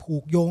ารผู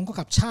กโยง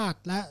กับชาติ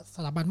และส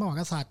ถาบันพระมหา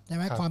กษัตริย์ใช่ไ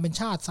หมความเป็น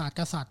ชาติศาสตร์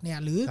กษัตริย์เนี่ย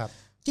หรือ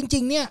จริ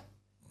งๆเนี่ย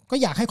ก็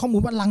อยากให้ข้อมู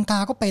ลว่าลังกา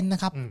ก็เป็นน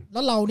ะครับแล้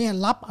วเราเนี่ย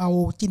รับเอา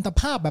จินต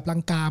ภาพแบบลั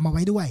งกามาไ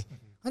ว้ด้วย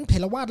นั้นเถ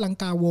รวาทลัง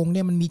กาวงเ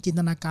นี่ยมันมีจิน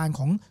ตนาการข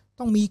อง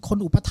ต้องมีคน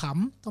อุปถัม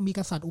ภ์ต้องมี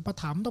กษัตริย์อุป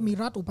ถัมภ์ต้องมี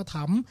รัฐอุป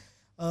ถัมภ์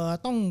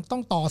ต้อ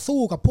งต่อสู้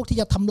กับพวกที่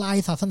จะทำลาย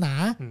ศาสนา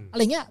อะไ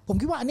รเงี้ยผม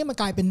คิดว่าอันนี้มัน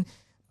กลายเ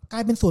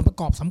ป็นส่วนประ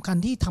กอบสำคัญ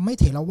ที่ทำให้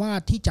เถรวา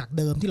ทที่จาก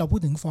เดิมที่เราพู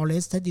ดถึง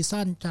forest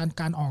citizen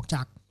การออกจ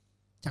าก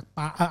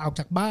ป่าออก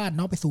จากบ้านเ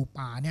นาะไปสู่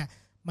ป่าเนี่ย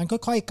มันค่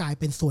อยๆกลาย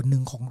เป็นส่วนหนึ่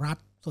งของรัฐ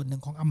ส่วนหนึ่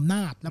งของอำน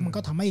าจแล้วมันก็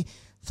ทำให้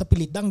สปิ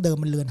ริตดั้งเดิม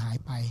มันเลือนหาย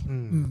ไป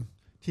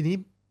ทีนี้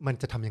มัน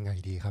จะทำยังไง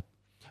ดีครับ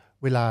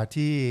เวลา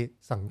ที่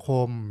สังค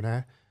มนะ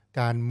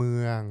การเมื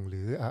องห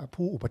รือ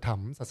ผู้อุปถัม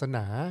ภ์ศาสน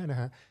านะ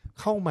ฮะ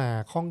เข้ามา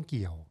ข้องเ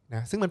กี่ยวน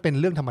ะซึ่งมันเป็น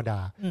เรื่องธรรมดา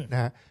น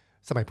ะฮะ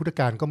สมัยพุทธ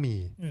กาลก็มี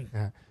น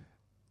ะฮะ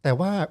แต่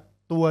ว่า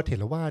ตัวเถ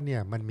รวาทเนี่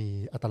ยมันมี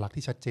อัตลักษณ์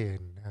ที่ชัดเจน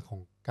นะของ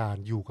การ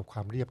อยู่กับคว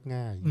ามเรียบ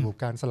ง่ายอยู่กับ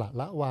การสละ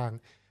ละวาง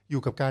อ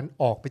ยู่กับการ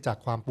ออกไปจาก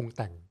ความปรุงแ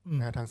ต่ง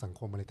นะทางสัง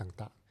คมอะไร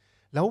ต่าง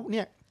ๆแล้วเ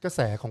นี่ยกระแส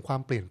ของควา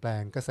มเปลี่ยนแปล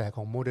งกระแสข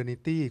องโมเดิร์นิ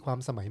ตี้ความ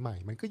สมัยใหม่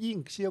มันก็ยิ่ง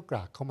เชี่ยวกร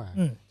ากเข้ามา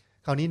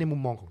คราวนี้ในมุ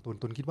มมองของ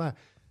ตุนคิดว่า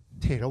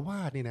เถรว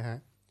าทนี่นะฮะ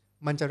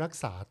มันจะรัก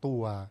ษาตั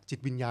วจิต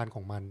วิญญาณข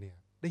องมันเนี่ย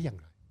ได้อย่าง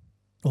ไร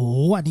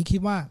อันนี้คิ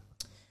ดว่า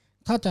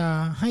ถ้าจะ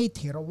ให้เ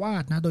ถรวา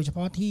ทนะโดยเฉพ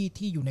าะ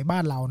ที่อยู่ในบ้า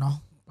นเราเนาะ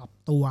ปรับ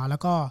ตัวแล้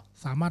วก็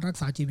สามารถรัก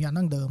ษาจิตวิญญาณ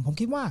ดั้งเดิมผม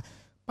คิดว่า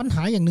ปัญห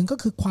าอย่างหนึ่งก็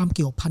คือความเ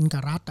กี่ยวพันกั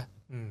บรัฐอ่ะ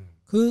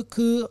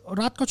คือ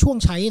รัฐก็ช่วง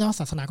ใช้เนาะ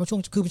ศาสนาก็ช่ว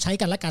งคือใช้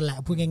กันและกันแหละ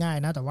พูดง่าย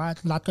ๆนะแต่ว่า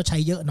รัฐก็ใช้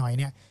เยอะหน่อย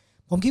เนี่ย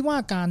ผมคิดว่า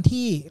การ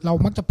ที่เรา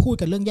มักจะพูด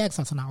กันเรื่องแยกศ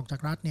าสนาออกจา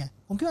กรัฐเนี่ย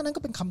ผมคิดว่านั้น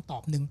ก็เป็นคำตอ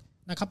บหนึ่ง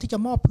นะครับที่จะ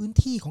มอบพื้น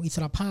ที่ของอิส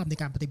รภาพใน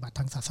การปฏิบัติ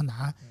ทางศาสนา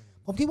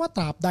ผมคิดว่าต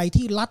ราบใด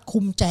ที่รัฐคุ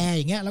มแจ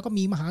อย่างเงี้ยแล้วก็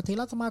มีมหาเถ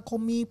รสมาคม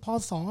มีพ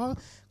ศ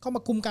เข้าม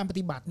าคุมการป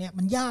ฏิบัติเนี่ย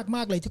มันยากม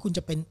ากเลยที่คุณจ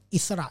ะเป็นอิ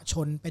สระช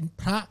นเป็น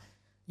พระ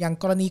อย่าง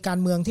กรณีการ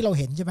เมืองที่เรา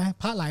เห็นใช่ไหม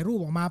พระหลายรูป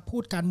ออกมาพู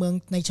ดการเมือง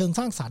ในเชิงส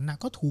ร้างสรรค์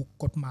ก็ถูก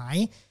กฎหมาย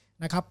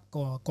นะครับ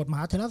กฎมห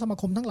าเถรสมา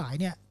คมทั้งหลาย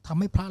เนี่ยทำ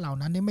ให้พระเหล่า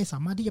นั้นไม่สา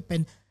มารถที่จะเป็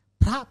น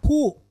พระ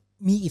ผู้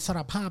มีอิสร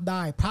ภาพไ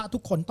ด้พระทุ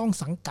กคนต้อง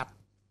สังกัด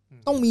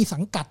ต้องมีสั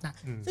งกัดนะ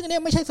ซึ่งอันนี้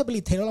ไม่ใช่สปิริ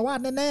ตเถรวาท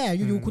แน่ๆ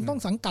อยู่ๆคุณต้อง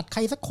สังกัดใคร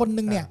สักคน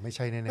นึงเนี่ยไม่ใ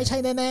ช่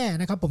แน่ๆ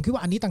นะครับผมคิดว่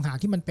าอันนี้ต่างหาก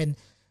ที่มันเป็น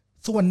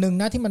ส่วนหนึ่ง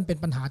นะที่มันเป็น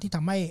ปัญหาที่ท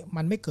ำให้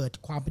มันไม่เกิด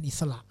ความเป็นอิ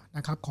สระน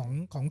ะครับ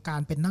ของกา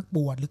รเป็นนักบ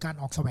วชหรือการ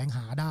ออกแสวงห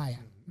าได้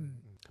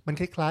มัน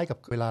คล้ายๆกับ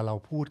เวลาเรา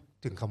พูด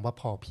ถึงคำว่า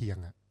พอเพียง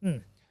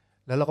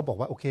แล้วเราก็บอก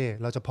ว่าโอเค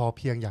เราจะพอเ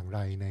พียงอย่างไร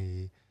ใน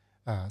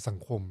สัง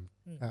คม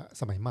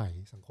สมัยใหม่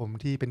สังคม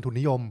ที่เป็นทุน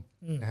นิยม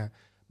นะฮะ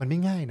มันไม่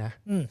ง่ายนะ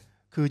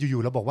คืออ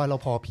ยู่ๆเราบอกว่าเรา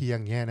พอเพียง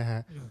เงี้ยนะฮ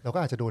ะเราก็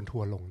อาจจะโดนทั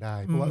วร์ลงได้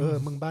เพราะว่า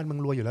มึงบ้านมึง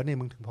รวยอยู่แล้วเนี่ย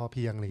มึงถึงพอเ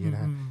พียงอะไรอย่างเงี้ยน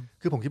ะฮะ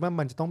คือผมคิดว่า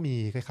มันจะต้องมี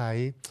คล้าย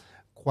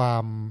ๆควา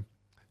ม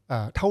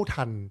เท่า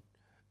ทัน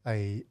ไอ้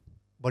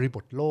บริบ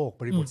ทโลก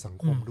บริบทสัง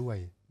คมด้วย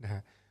นะฮ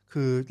ะ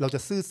คือเราจะ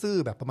ซื่อ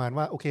ๆแบบประมาณ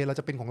ว่าโอเคเรา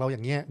จะเป็นของเราอย่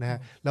างเงี้ยนะฮะ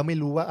เราไม่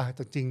รู้ว่า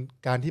จริง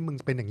ๆการที่มึง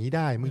เป็นอย่างนี้ไ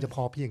ด้มึงจะพ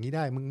อเพียงอย่างนี้ไ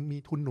ด้มึงมี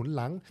ทุนหนุนห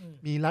ลัง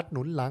มีรัฐห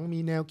นุนหลังมี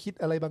แนวคิด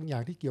อะไรบางอย่า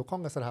งที่เกี่ยวข้อ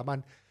งกับสถาบัน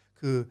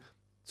คือ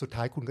สุด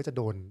ท้ายคุณก็จะโ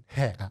ดนแห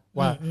ก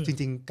ว่าจ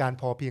ริงๆการ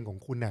พอเพียงของ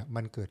คุณน่ะ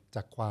มันเกิดจ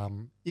ากความ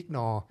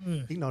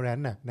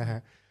ignorant นะฮะ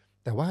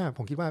แต่ว่าผ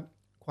มคิดว่า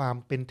ความ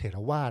เป็นเถร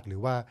วาทหรื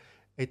อว่า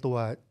ไอตัว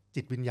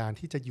จิตวิญญาณ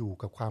ที่จะอยู่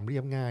กับความเรี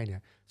ยบง่ายเนี่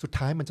ยสุด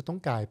ท้ายมันจะต้อง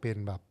กลายเป็น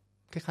แบบ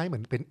คล้ายๆเหมื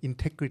อนเป็น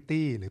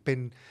integrity หรือเป็น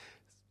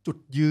จุด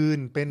ยืน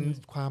เป็น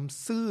ความ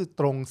ซื่อ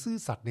ตรงซื่อ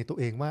สัตย์ในตัว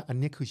เองว่าอัน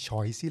นี้คือ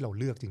choice ที่เรา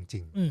เลือกจ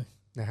ริง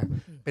ๆนะฮะ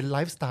เป็นไล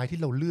ฟ์สไตล์ที่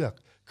เราเลือก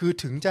คือ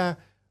ถึงจะ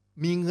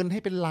มีเงินให้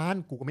เป็นล้าน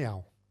กูก็ไม่เอา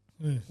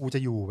กูจะ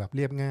อยู่แบบเ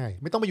รียบง่าย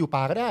ไม่ต้องไปอยู่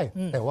ป่าก็ได้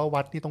แต่ว่า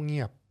วัดนี่ต้องเ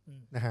งียบ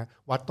นะฮะ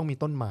วัดต้องมี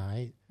ต้นไม้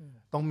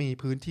ต้องมี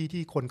พื้นที่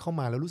ที่คนเข้า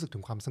มาแล้วรู้สึกถึ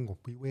งความสงบ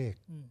วิเวก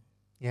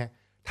เนี่ย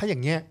ถ้าอย่า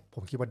งเงี้ยผ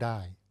มคิดว่าได้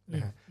น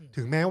ะฮะ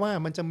ถึงแม้ว่า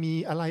มันจะมี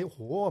อะไรโอ้โห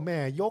แม่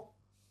ยก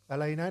อะ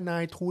ไรนะนา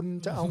ยทุน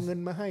จะเอาเงิน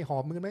มาให้หอ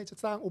บเงินไหมจะ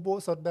สร้างอุโบ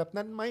สถแบบ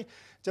นั้นไหม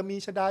จะมี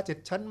ชฎา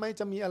7 ชั้นไหม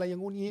จะมีอะไรอย่า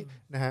งงู้นนี้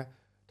นะฮะ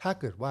ถ้า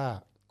เกิดว่า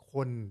ค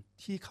น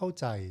ที่เข้า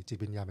ใจจิต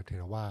วิญญาณแบบเถ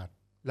รวาท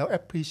แล้ว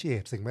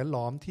appreciate สิ่งแวด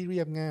ล้อมที่เรี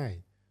ยบง่าย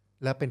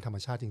และเป็นธรรม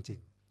ชาติจริง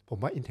ๆผม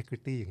ว่า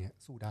integrity อย่างเงี้ย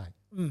สู้ได้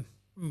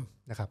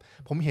นะครับ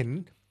ผมเห็น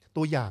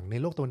ตัวอย่างใน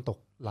โลกตะวันตก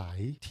หลาย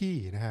ที่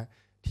นะฮะ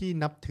ที่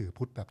นับถือ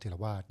พุทธแบบเถร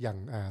วาทอย่าง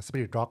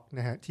Spirit Rock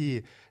นะฮะที่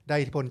ได้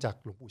อิทธิพลจาก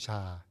หลวงปู่ช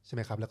าใช่ไห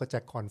มครับแล้วก็แจ็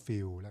คคอนฟิ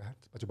ลด์แล้ว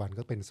ปัจจุบัน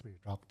ก็เป็น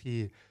Spirit Rock ที่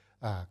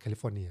แคลิ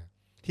ฟอร์เนีย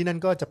ที่นั่น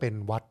ก็จะเป็น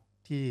วัด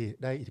ที่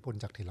ได้อิทธิพล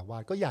จากเถรวา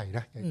ทก็ใหญ่น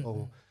ะใหญ่โต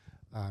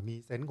มี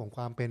เซนส์ของค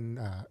วามเป็น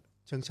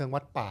เชิงวั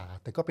ดป่า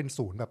แต่ก็เป็น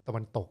ศูนย์แบบตะ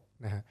วันตก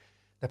นะฮะ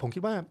แต่ผมคิ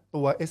ดว่า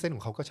ตัวเอเซนส์ข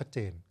องเขาก็ชัดเจ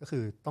นก็คื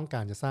อต้องก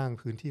ารจะสร้าง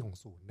พื้นที่ของ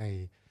ศูนย์ใน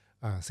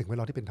สิ่งแวด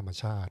ล้อมที่เป็นธรรม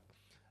ชาติ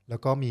แล้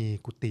วก็มี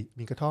กุฏิ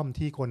มีกระท่อม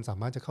ที่คนสา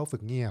มารถจะเข้าฝึ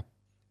กเงียบ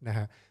นะฮ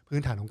ะพื้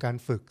นฐานของการ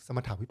ฝึกสม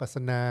ถะวิปัสส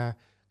นา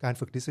การ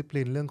ฝึกดิสซิป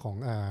ลินเรื่องของ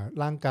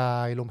ร่างกา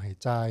ยลมหาย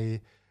ใจ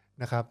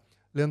นะครับ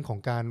เรื่องของ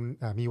การ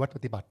มีวัดป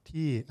ฏิบัติ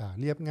ที่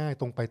เรียบง่าย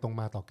ตรงไปตรง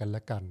มาต่อกันแล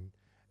ะกัน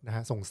นะฮ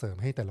ะส่งเสริม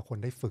ให้แต่ละคน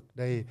ได้ฝึก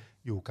ได้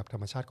อยู่กับธร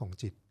รมชาติของ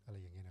จิตอะไร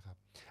อย่างเงี้ยนะครับ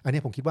อันนี้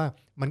ผมคิดว่า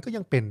มันก็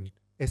ยังเป็น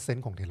เอเซน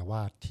ส์ของเถรว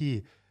าทที่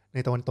ใน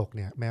ตะวันตกเ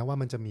นี่ยแม้ว่า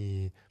มันจะมี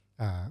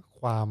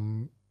ความ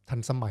ทัน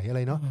สมัยอะไ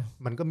รเนาะ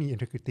มันก็มี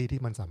integrity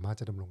ที่มันสามารถ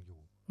จะดำรงอยู่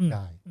ไ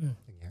ด้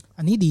อย่างเงี้ย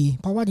อันนี้ดี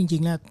เพราะว่าจริ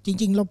งๆแล้วจ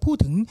ริงๆเราพูด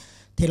ถึง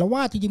เถรว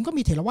าทจริงๆก็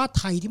มีเถรวาท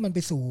ไทยที่มันไป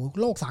สู่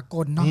โลกสาก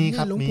ลเนาะ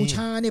หลวงปู่ช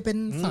าเนี่ยเป็น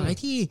สาย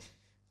ที่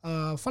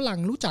ฝรั่ง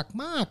รู้จัก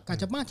มากอาจ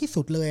จะมากที่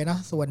สุดเลยนะ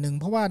ส่วนหนึ่ง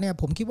เพราะว่าเนี่ย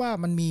ผมคิดว่า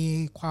มันมี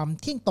ความ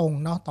เที่ยงตรง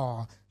เนาะต่อ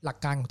หลัก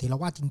การของเถร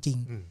วาทจริง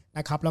ๆน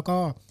ะครับแล้วก็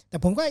แต่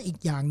ผมก็อีก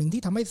อย่างหนึ่ง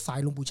ที่ทำให้สาย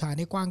หลวงปู่ชาเ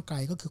นี่ยกว้างไกล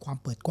ก็คือความ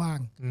เปิดกว้าง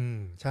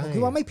ผมคิ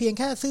ดว่าไม่เพียงแ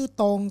ค่ซื่อ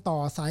ตรงต่อ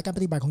สายการป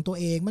ฏิบัติของตัว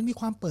เองมันมี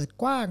ความเปิด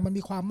กว้างมัน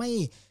มีความไ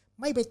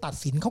ม่ไปตัด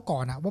สินเขาก่อ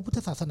นอะว่าพุทธ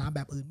ศาสนาแบ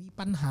บอื่นมี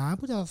ปัญหา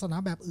พุทธศาสนา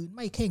แบบอื่นไ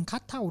ม่เข่งคั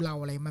ดเท่าเรา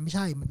อะไรมันไม่ใ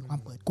ช่มันมีควา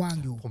มเปิดกว้าง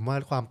อยู่ผมว่า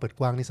ความเปิด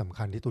กว้างนี่สำ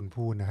คัญที่ตุล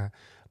พูดนะฮะ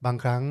บาง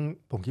ครั้ง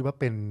ผมคิดว่า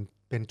เ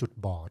ป็นจุด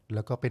บอดแ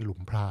ล้วก็เป็นหลุ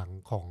มพราง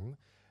ของ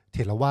เถ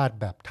รวาท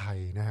แบบไทย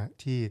นะฮะ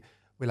ที่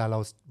เวลาเรา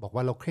บอกว่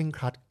าเราเคร่งค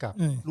รัดกับ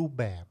รูป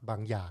แบบบา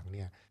งอย่างเ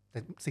นี่ยแต่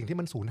สิ่งที่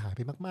มันสูญหายไ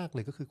ปมากๆเล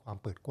ยก็คือความ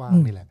เปิดกว้าง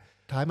นี่แหละ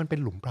ท้ายมันเป็น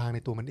หลุมพรางใน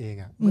ตัวมันเอง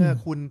อ่ะเมื่อ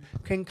คุณ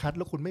เคร่งครัดแ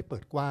ล้วคุณไม่เปิ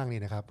ดกว้าง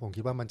นี่นะครับผม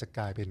คิดว่ามันจะก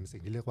ลายเป็นสิ่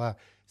งที่เรียกว่า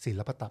ศี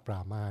ลปตปร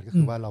ามาสก็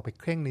คือว่าเราไป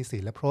เคร่งในศี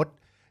ลพจน์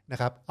นะ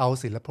ครับเอา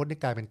ศีลพจน์นี่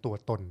กลายเป็นตัว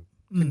ตน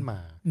ขึ้นมา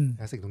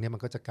สิ่งตรงนี้มั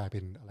นก็จะกลายเป็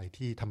นอะไร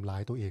ที่ทำร้า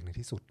ยตัวเองใน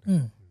ที่สุด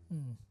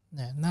เ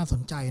นี่ยน่าส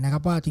นใจนะครั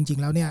บว่าจริง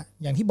ๆแล้วเนี่ย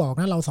อย่างที่บอก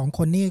นะเราสอง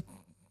คนนี่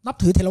นับ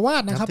ถือเถรวา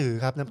ทนะครับ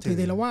นับถือเ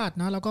ถรวาท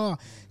นะแล้วก็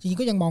จริง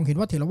ๆก็ยังมองเห็น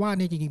ว่าเถรวาท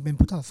เนี่ยจริงๆเป็น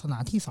พุทธศาสนา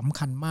ที่สำ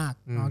คัญมาก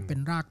นะเป็น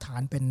รากฐา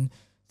นเป็น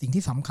สิ่ง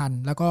ที่สำคัญ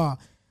แล้ว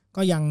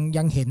ก็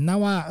ยังเห็นนะ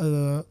ว่า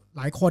ห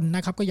ลายคนน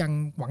ะครับก็ยัง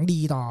หวังดี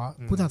ต่อ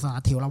พุทธศาสนา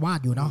เถรวาท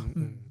อยู่เนาะ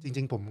จ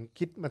ริงๆผม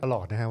คิดมาตล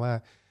อดนะฮะว่า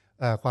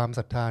ความศ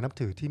รัทธานับ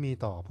ถือที่มี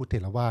ต่อพุทธเถ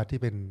รวาทที่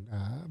เป็น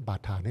บา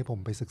ดฐานให้ผม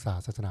ไปศึกษา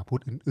ศาสนาพุท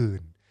ธอื่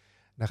น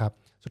ๆนะครับ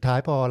สุดท้าย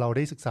พอเราไ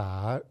ด้ศึกษา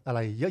อะไร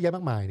เยอะแยะม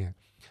ากมายเนี่ย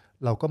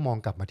เราก็มอง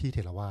กลับมาที่เถ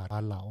รวาทบ้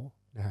านเรา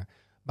นะฮะ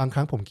บางค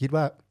รั้งผมคิด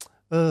ว่า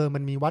มั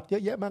นมีวัดเยอ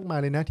ะแยะมากมาย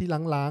เลยนะที่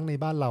ล้างๆใน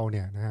บ้านเราเ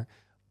นี่ยนะฮะ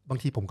บาง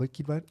ทีผมก็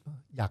คิดว่า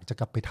อยากจะ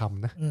กลับไปท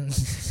ำนะ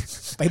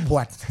ไปบ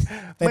วช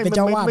เป็นเ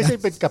จ้าวาดไม่ใช่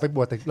เป็นกลับไปบ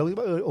วชแต่เราคิด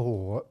ว่าโอ้โห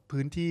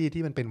พื้นที่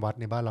ที่มันเป็นวัด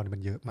ในบ้านเราเนี่ยมั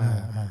นเยอะมาก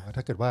ถ้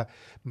าเกิดว่า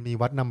มี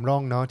วัดนำร่อ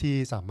งเนาะที่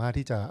สามารถ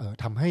ที่จะ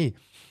ทำให้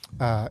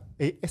เ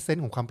อเซน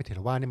ส์ของความเป็นเถ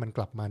รวาทเนี่ยมันก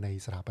ลับมาใน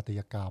สถาปัตย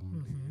กรรม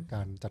ก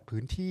ารจัด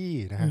พื้นที่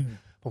นะฮะ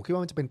ผมคิดว่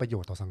ามันจะเป็นประโย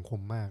ชน์ต่อสังคม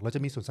มากเราจ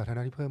ะมีสวนสาธารณ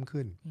ะที่เพิ่ม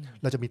ขึ้น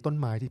เราจะมีต้น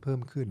ไม้ที่เพิ่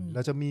มขึ้นเร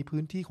าจะมี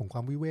พื้นที่ของคว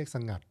ามวิเวกส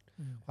งัด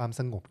ความ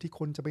สงบที่ค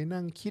นจะไป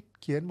นั่งคิด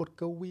เขียนบท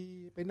กวี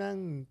ไปนั่ง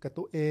กับ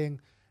ตัวเอง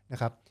นะ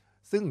ครับ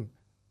ซึ่ง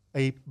ไ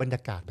อ้บรรย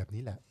ากาศแบบ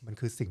นี้แหละมัน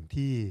คือสิ่ง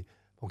ที่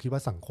ผมคิดว่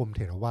าสังคมเถ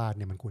รวาทเ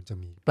นี่ยมันควรจะ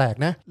มีแปลก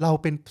นะเรา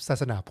เป็นศา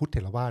สนาพุทธเถ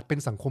รวาทเป็น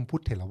สังคมพุท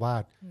ธเถรวา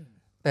ท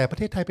แต่ประ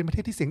เทศไทยเป็นประเท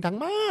ศที่เสียงดัง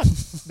มาก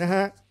นะฮ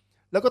ะ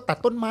แล้วก็ตัด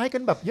ต้นไม้กั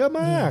นแบบเยอะ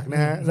มากน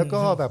ะฮะแล้ว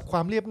ก็แบบคว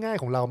ามเรียบง่าย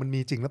ของเรามัน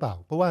มีจริงหรือเปล่า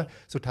เพราะว่า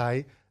สุดท้าย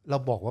เรา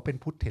บอกว่าเป็น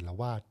พุทธเถร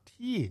วาท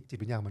ที่จิต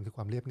วิญญาณมันคือค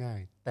วามเรียบง่าย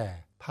แต่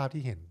ภาพ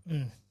ที่เห็น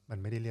มัน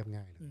ไม่ได้เรียบ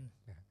ง่ายเลย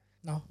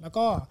เนาะแล้ว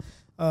ก็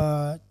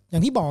อย่า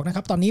งที่บอกนะค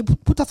รับตอนนี้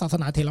พุทธศาส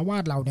นาเถรวา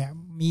ทเราเนี่ย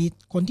มี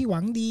คนที่หวั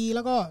งดีแ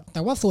ล้วก็แ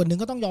ต่ว่าส่วนหนึ่ง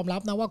ก็ต้องยอมรั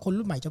บนะว่าคน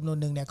รุ่นใหม่จำนวน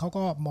หนึ่งเนี่ยเขา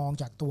ก็มอง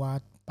จากตัว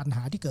ปัญห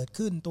าที่เกิด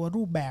ขึ้นตัว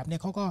รูปแบบเนี่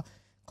ยเขา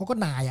ก็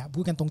นายพู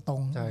ดกันตร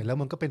งๆใช่แล้ว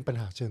มันก็เป็นปัญ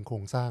หาเชิงโคร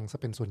งสร้างซะ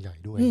เป็นส่วนใหญ่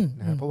ด้วย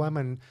นะเพราะว่า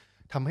มัน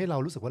ทำให้เรา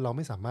รู้สึกว่าเราไ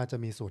ม่สามารถจะ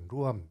มีส่วน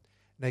ร่วม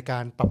ในกา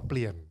รปรับเป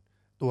ลี่ยน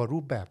ตัวรู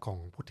ปแบบของ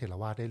พุทธเถร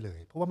วาทได้เลย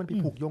เพราะว่ามันไป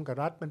ผูกโยงกับ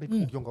รัฐมันไป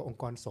ผูกโยงกับอง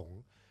ค์กรสงฆ์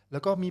แล้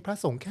วก็มีพระ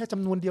สงฆ์แค่จ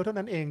ำนวนเดียวเท่า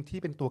นั้นเองที่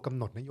เป็นตัวกำ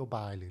หนดนโยบ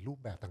ายหรือรูป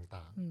แบบ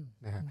ต่าง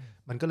ๆนะฮะ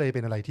มันก็เลยเ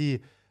ป็นอะไรที่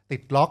ติ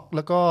ดล็อกแ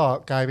ล้วก็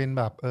กลายเป็น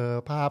แบบ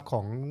ภาพข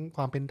องค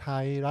วามเป็นไท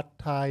ยรัฐ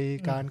ไทย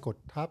การกด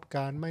ทับก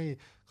ารไม่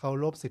เคา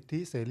รพสิทธิ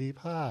เสรี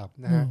ภาพ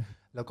นะฮะ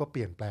แล้วก็เป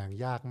ลี่ยนแปลง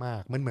ยากมา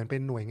กมันเหมือนเป็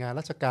นหน่วยงาน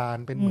ราชการ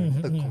เป็นเหมือน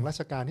ตึกของรา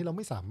ชการที่เราไ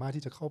ม่สามารถ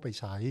ที่จะเข้าไป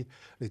ใช้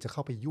หรือจะเข้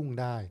าไปยุ่ง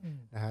ได้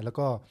นะฮะแล้ว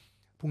ก็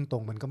พุ่งตร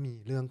งมันก็มี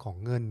เรื่องของ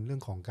เงินเรื่อ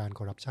งของการค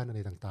อร์รัปชันอะไร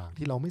ต่างๆ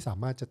ที่เราไม่สา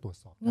มารถจะตรวจ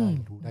สอบได้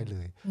รู้ได้เล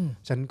ย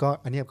ฉันก็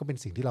อันนี้ก็เป็น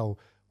สิ่งที่เรา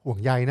ห่วง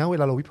ใยนะเว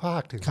ลาเราวิพา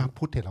กษ์ถึง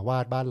พุทธเถรวา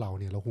ทบ้านเรา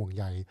เนี่ยเราห่วง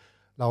ใย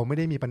เราไม่ไ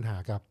ด้มีปัญหา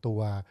กับตัว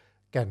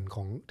แก่นข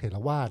องเถร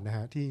วาทนะฮ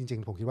ะที่จริ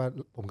งๆผมคิดว่า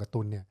ผมกับ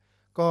ตุลเนี่ย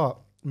ก็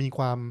มี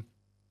ความ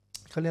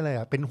เขาเรียกอะไร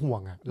เป็นห่ว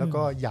งแล้ว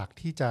ก็อยาก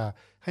ที่จะ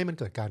ให้มัน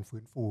เกิดการฟื้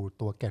นฟู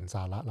ตัวแก่นส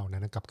าระเหล่านั้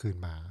นกลับคืน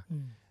มา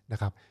นะ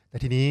ครับแต่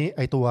ทีนี้ไ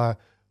อ้ตัว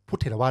พุทธ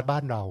เถรวาทบ้า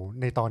นเรา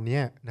ในตอนนี้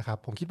นะครับ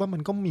ผมคิดว่ามั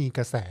นก็มีก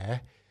ระแส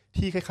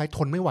ที่คล้ายๆท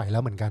นไม่ไหวแล้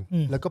วเหมือนกัน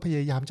แล้วก็พย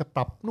ายามจะป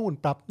รับนู่น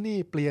ปรับนี่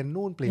เปลี่ยน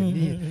นู่นเปลี่ยน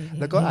นี่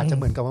แล้วก็อาจจะเ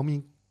หมือนกับว่ามี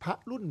พระ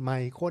รุ่นใหม่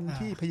คน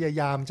ที่พยา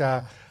ยามจะ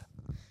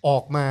ออ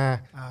กมา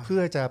เพื่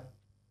อจะ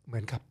เหมื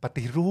อนกับป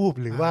ฏิรูป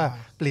หรือว่า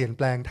เปลี่ยนแ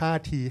ปลงท่า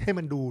ทีให้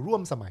มันดูร่ว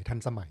มสมัยทัน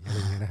สมัยอะไร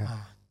อย่างเงี้ยนะฮะ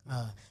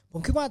ผ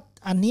มคิดว่า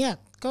อันเนี้ย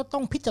ก็ต้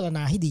องพิจารณ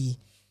าให้ดี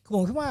คือผ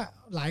มคิดว่า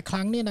หลายค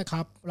รั้งเนี่ยนะค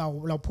รับ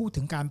เราพูด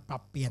ถึงการปรั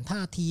บเปลี่ยนท่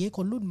าทีให้ค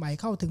นรุ่นใหม่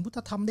เข้าถึงพุทธ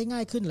ธรรมได้ง่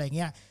ายขึ้นอะไร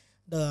เงี้ย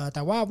แ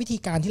ต่ว่าวิธี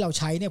การที่เรา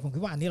ใช้เนี่ยผมคิ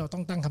ดว่าอันนี้เราต้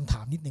องตั้งคำถ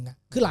ามนิดนึงอ่ะ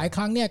คือหลายค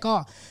รั้งเนี่ยก็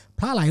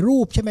พระหลายรู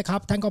ปใช่ไหมครับ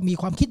ท่านก็มี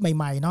ความคิดใ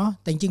หม่ๆเนาะ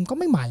แต่จริงๆก็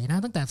ไม่ใหม่นะ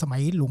ตั้งแต่สมั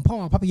ยหลวงพ่อ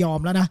พระพยอม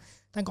แล้วนะ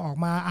ท่านก็ออก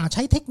มาใ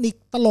ช้เทคนิค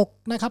ตลก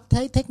นะครับใ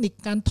ช้เทคนิค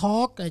การทอ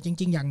ล์กจ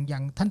ริงๆอย่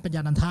างท่านปัญญ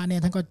านันทะเนี่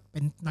ยท่านก็เป็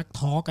นนัก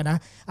ทอล์กนะ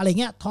อะไร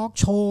เงี้ยทอล์ก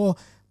โชว์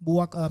บ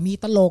วกมี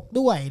ตลก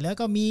ด้วยแล้ว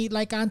ก็มีร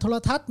ายการโทร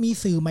ทัศน์มี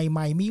สื่อให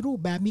ม่ๆมีรูป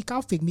แบบมีกรา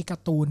ฟิกมีกา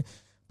ร์ตูน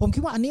ผมคิ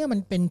ดว่าอันนี้มัน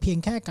เป็นเพียง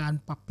แค่การ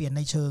ปรับเปลี่ยนใ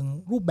นเชิง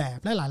รูปแบบ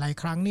และหลาย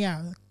ๆครั้งเนี่ย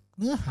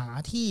เนื้อหา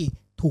ที่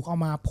ถูกเอา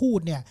มาพูด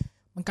เนี่ย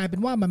มันกลายเป็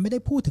นว่ามันไม่ได้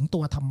พูดถึง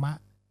ตัวธรรมะ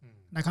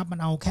นะครับมัน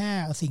เอาแค่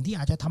สิ่งที่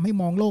อาจจะทำให้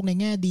มองโลกใน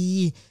แง่ดี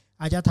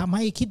อาจจะทำใ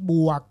ห้คิดบ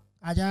วก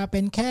อาจจะเป็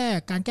นแค่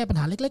การแก้ปัญ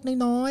หาเล็ก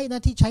ๆน้อยๆน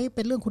ะที่ใช้เ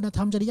ป็นเรื่องคุณธร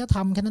รมจริยธร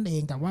รมแค่นั้นเอ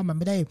งแต่ว่ามัน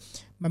ไม่ไ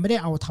ด้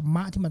เอาธรรม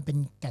ะที่มันเป็น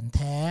แก่นแ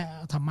ท้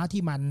ธรรมะ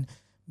ที่มัน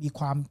มี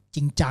ความจ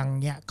ริงจัง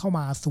เนี่ยเข้าม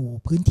าสู่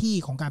พื้นที่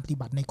ของการปฏิ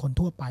บัติในคน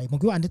ทั่วไปผม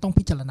คิดว่าอันนี้ต้อง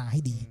พิจารณาใ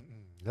ห้ดี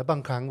แล้วบา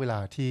งครั้งเวลา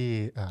ที่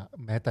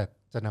แม้แต่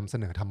จะนำเส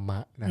นอธรรมะ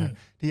นะฮะ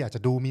ที่อาจจะ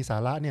ดูมีสา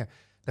ระเนี่ย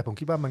แต่ผม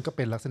คิดว่ามันก็เ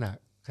ป็นลักษณะ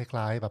ค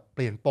ล้ายๆแบบเป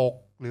ลี่ยนปก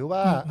หรือว่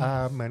า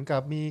เหมือนกั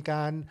บมีก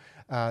าร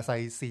ใส่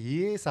สี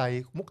ใส่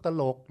มุกต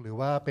ลกหรือ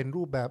ว่าเป็น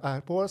รูปแบบ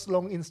โพสต์ล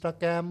ง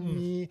Instagram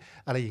มี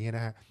อะไรอย่างเงี้ยน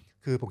ะฮะ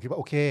คือผมคิดว่า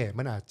โอเค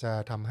มันอาจจะ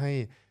ทำให้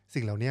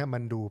สิ่งเหล่านี้มั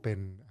นดูเป็น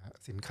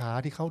สินค้า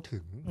ที่เข้าถึ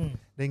ง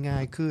ได้ง่า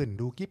ยขึ้น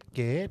ดูกิ๊บเ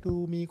ก๋ดู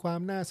มีความ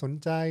น่าสน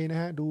ใจนะ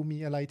ฮะดูมี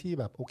อะไรที่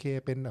แบบโอเค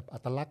เป็นแบบอั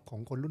ตลักษณ์ของ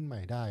คนรุ่นให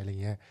ม่ได้อะไร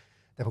เงี้ย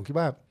แต่ผมคิด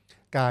ว่า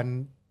การ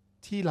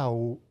ที่เรา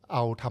เอ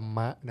าธรรม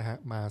ะนะฮะ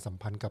มาสัม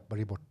พันธ์กับบ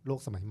ริบทโลก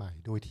สมัยใหม่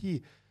โดยที่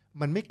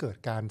มันไม่เกิด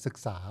การศึก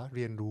ษาเ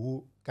รียนรู้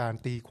การ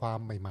ตีความ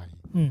ใหม่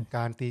ๆก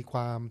ารตีคว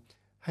าม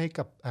ใ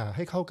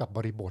ห้เข้ากับบ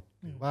ริบท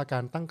หรือว่ากา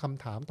รตั้งค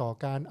ำถามต่อ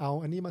การเอา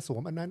อันนี้มาสว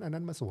มอัน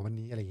นั้นมาสวมอัน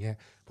นี้อะไรเงี้ย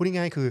พูด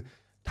ง่ายๆคือ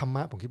ธรรม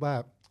ะผมคิดว่า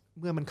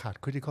เมื่อมันขาด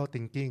critical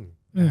thinking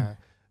นะฮะ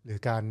หรือ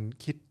การ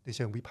คิดในเ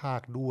ชิงวิพา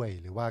กษ์ด้วย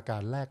หรือว่ากา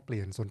รแลกเป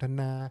ลี่ยนสนท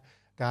นา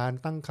การ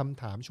ตั้งค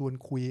ำถามชวน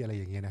คุยอะไร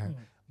อย่างเงี้ยนะฮะ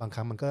บางค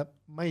รั้งมันก็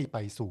ไม่ไป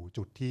สู่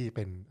จุดที่เ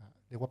ป็น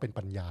เรียกว่าเป็น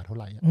ปัญญาเท่า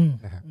ไหร่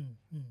นะฮะ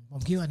ผ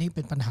มคิดว่าอันนี้เ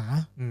ป็นปัญหา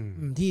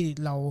ที่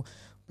เรา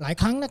หลาย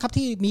ครั้งนะครับ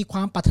ที่มีคว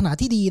ามปรารถนา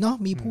ที่ดีเนาะ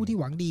มีผู้ที่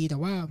หวังดีแต่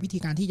ว่าวิธี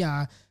การที่จะ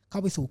เข้า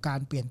ไปสู่การ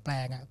เปลี่ยนแปล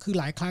งคือ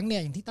หลายครั้งเนี่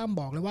ยอย่างที่ตั้ม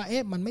บอกเลยว่า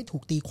มันไม่ถู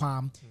กตีควา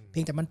มเพี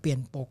ยงแต่มันเปลี่ยน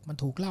ปกมัน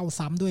ถูกเล่า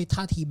ซ้ำด้วย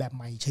ท่าทีแบบใ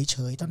หม่เฉ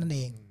ยๆเท่านั้นเอ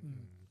ง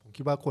ผม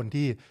คิดว่าคน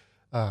ที่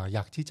อย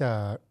ากที่จะ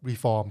รี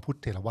ฟอร์มพุทธ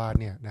เถรวาท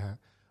เนี่ยนะฮะ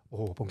โอ้โ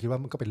หผมคิดว่า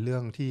มันก็เป็นเรื่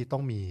องที่ต้อ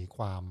งมีค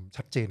วาม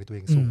ชัดเจนในตัวเอ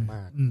งสูงม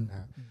ากนะ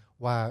ฮะ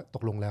ว่าต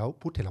กลงแล้ว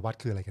พุทธเถรวาท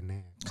คืออะไรกันแ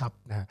น่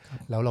นะฮะ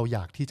แล้วเราอย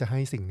ากที่จะให้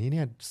สิ่งนี้เ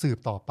นี่ยสืบ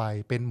ต่อไป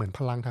เป็นเหมือนพ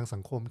ลังทางสั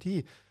งคมที่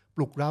ป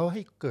ลุกเร้าใ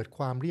ห้เกิดค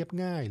วามเรียบ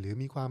ง่ายหรือ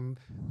มีความ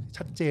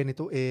ชัดเจนใน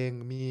ตัวเอง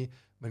มี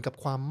เหมือนกับ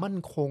ความมั่น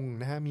คง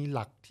นะฮะมีห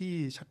ลักที่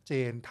ชัดเจ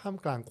นท่าม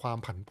กลางความ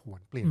ผันผวน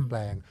เปลี่ยนแปล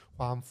งค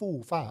วามฟู่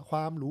ฟ้าคว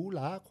ามหรูหร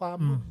าความ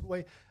รุ่มรวย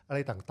อะไร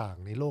ต่าง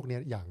ๆในโลกนี้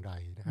อย่างไร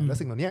นะฮะและ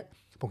สิ่งเหล่านี้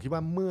ผมคิดว่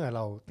าเมื่อเร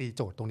าตีโ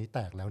จทย์ตรงนี้แต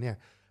กแล้วเนี่ย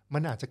มั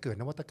นอาจจะเกิด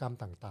นวัตกรรม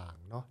ต่าง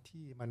ๆเนาะ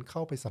ที่มันเข้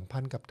าไปสัมพั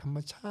นธ์กับธรรม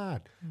ชา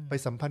ติไป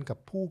สัมพันธ์กับ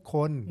ผู้ค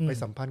นไป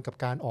สัมพันธ์กับ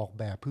การออก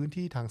แบบพื้น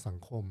ที่ทางสัง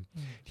คม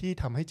ที่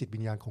ทำให้จิตวิ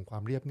ญญาณของควา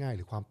มเรียบง่ายห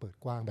รือความเปิด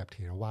กว้างแบบเถ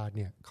รวาทเ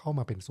นี่ยเข้า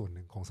มาเป็นส่วนห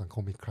นึ่งของสังค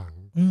มอีกครั้ง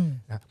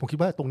นะผมคิด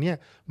ว่าตรงเนี้ย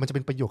มันจะเ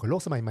ป็นประโยชน์กับโล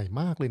กสมัยใหม่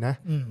มากเลยนะ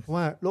เพราะ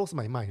ว่าโลกส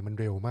มัยใหม่มัน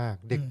เร็วมาก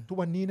เด็กทุก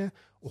วันนี้นะ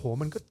โอ้โห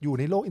มันก็อยู่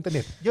ในโลกอินเทอร์เ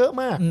น็ตเยอะ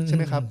มากใช่ไ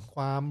หมครับค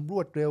วามร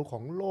วดเร็วขอ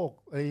งโลก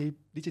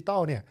ดิจิตอ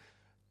ลเนี่ย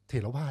เถ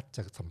รวาทจ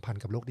ะสัมพัน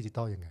ธ์กับโลกดิจิต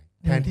อลยังไง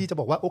แทนที่จะ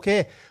บอกว่าโอเค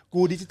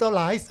กูดิจิตอลไ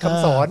ลซ์ค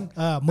ำสอน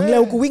มึงเร็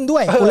วกูวิ่งด้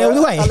วยกูเร็ว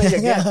ด้วยอะไรอย่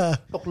างเงี้ย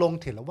ตกลง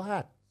เถรวา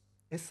ท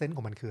เอเซนส์ข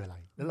องมันคืออะไร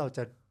แล้วเราจ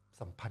ะ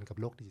สัมพันธ์กับ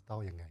โลกดิจิตอล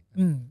ยังไง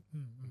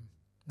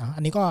นะ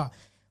อันนี้ก็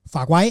ฝ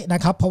ากไว้น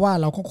ะครับเพราะว่า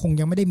เราก็คง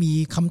ยังไม่ได้มี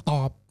คำต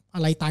อบอ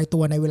ะไรตายตั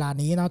วในเวลา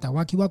นี้นะแต่ว่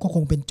าคิดว่าก็ค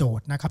งเป็นโจท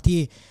ย์นะครับที่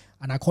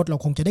อนาคตเรา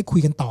คงจะได้คุ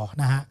ยกันต่อ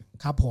นะฮะ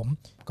ครับผม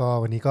ก็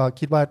วันนี้ก็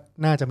คิดว่า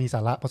น่าจะมีสา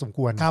ระพอสมค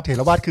วรเถ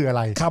รวาทคืออะไ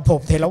รครับผม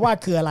เถรวาท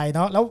คืออะไรเ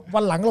นาะแล้ว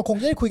วันหลังเราคง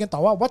จะได้คุยกันต่อ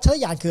ว่าวัชร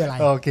ยานคืออะไร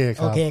โอเคค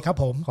รับครับ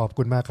ผมขอบ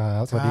คุณมากครั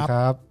บสวัสดีค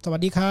รับสวัส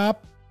ดีครั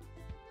บ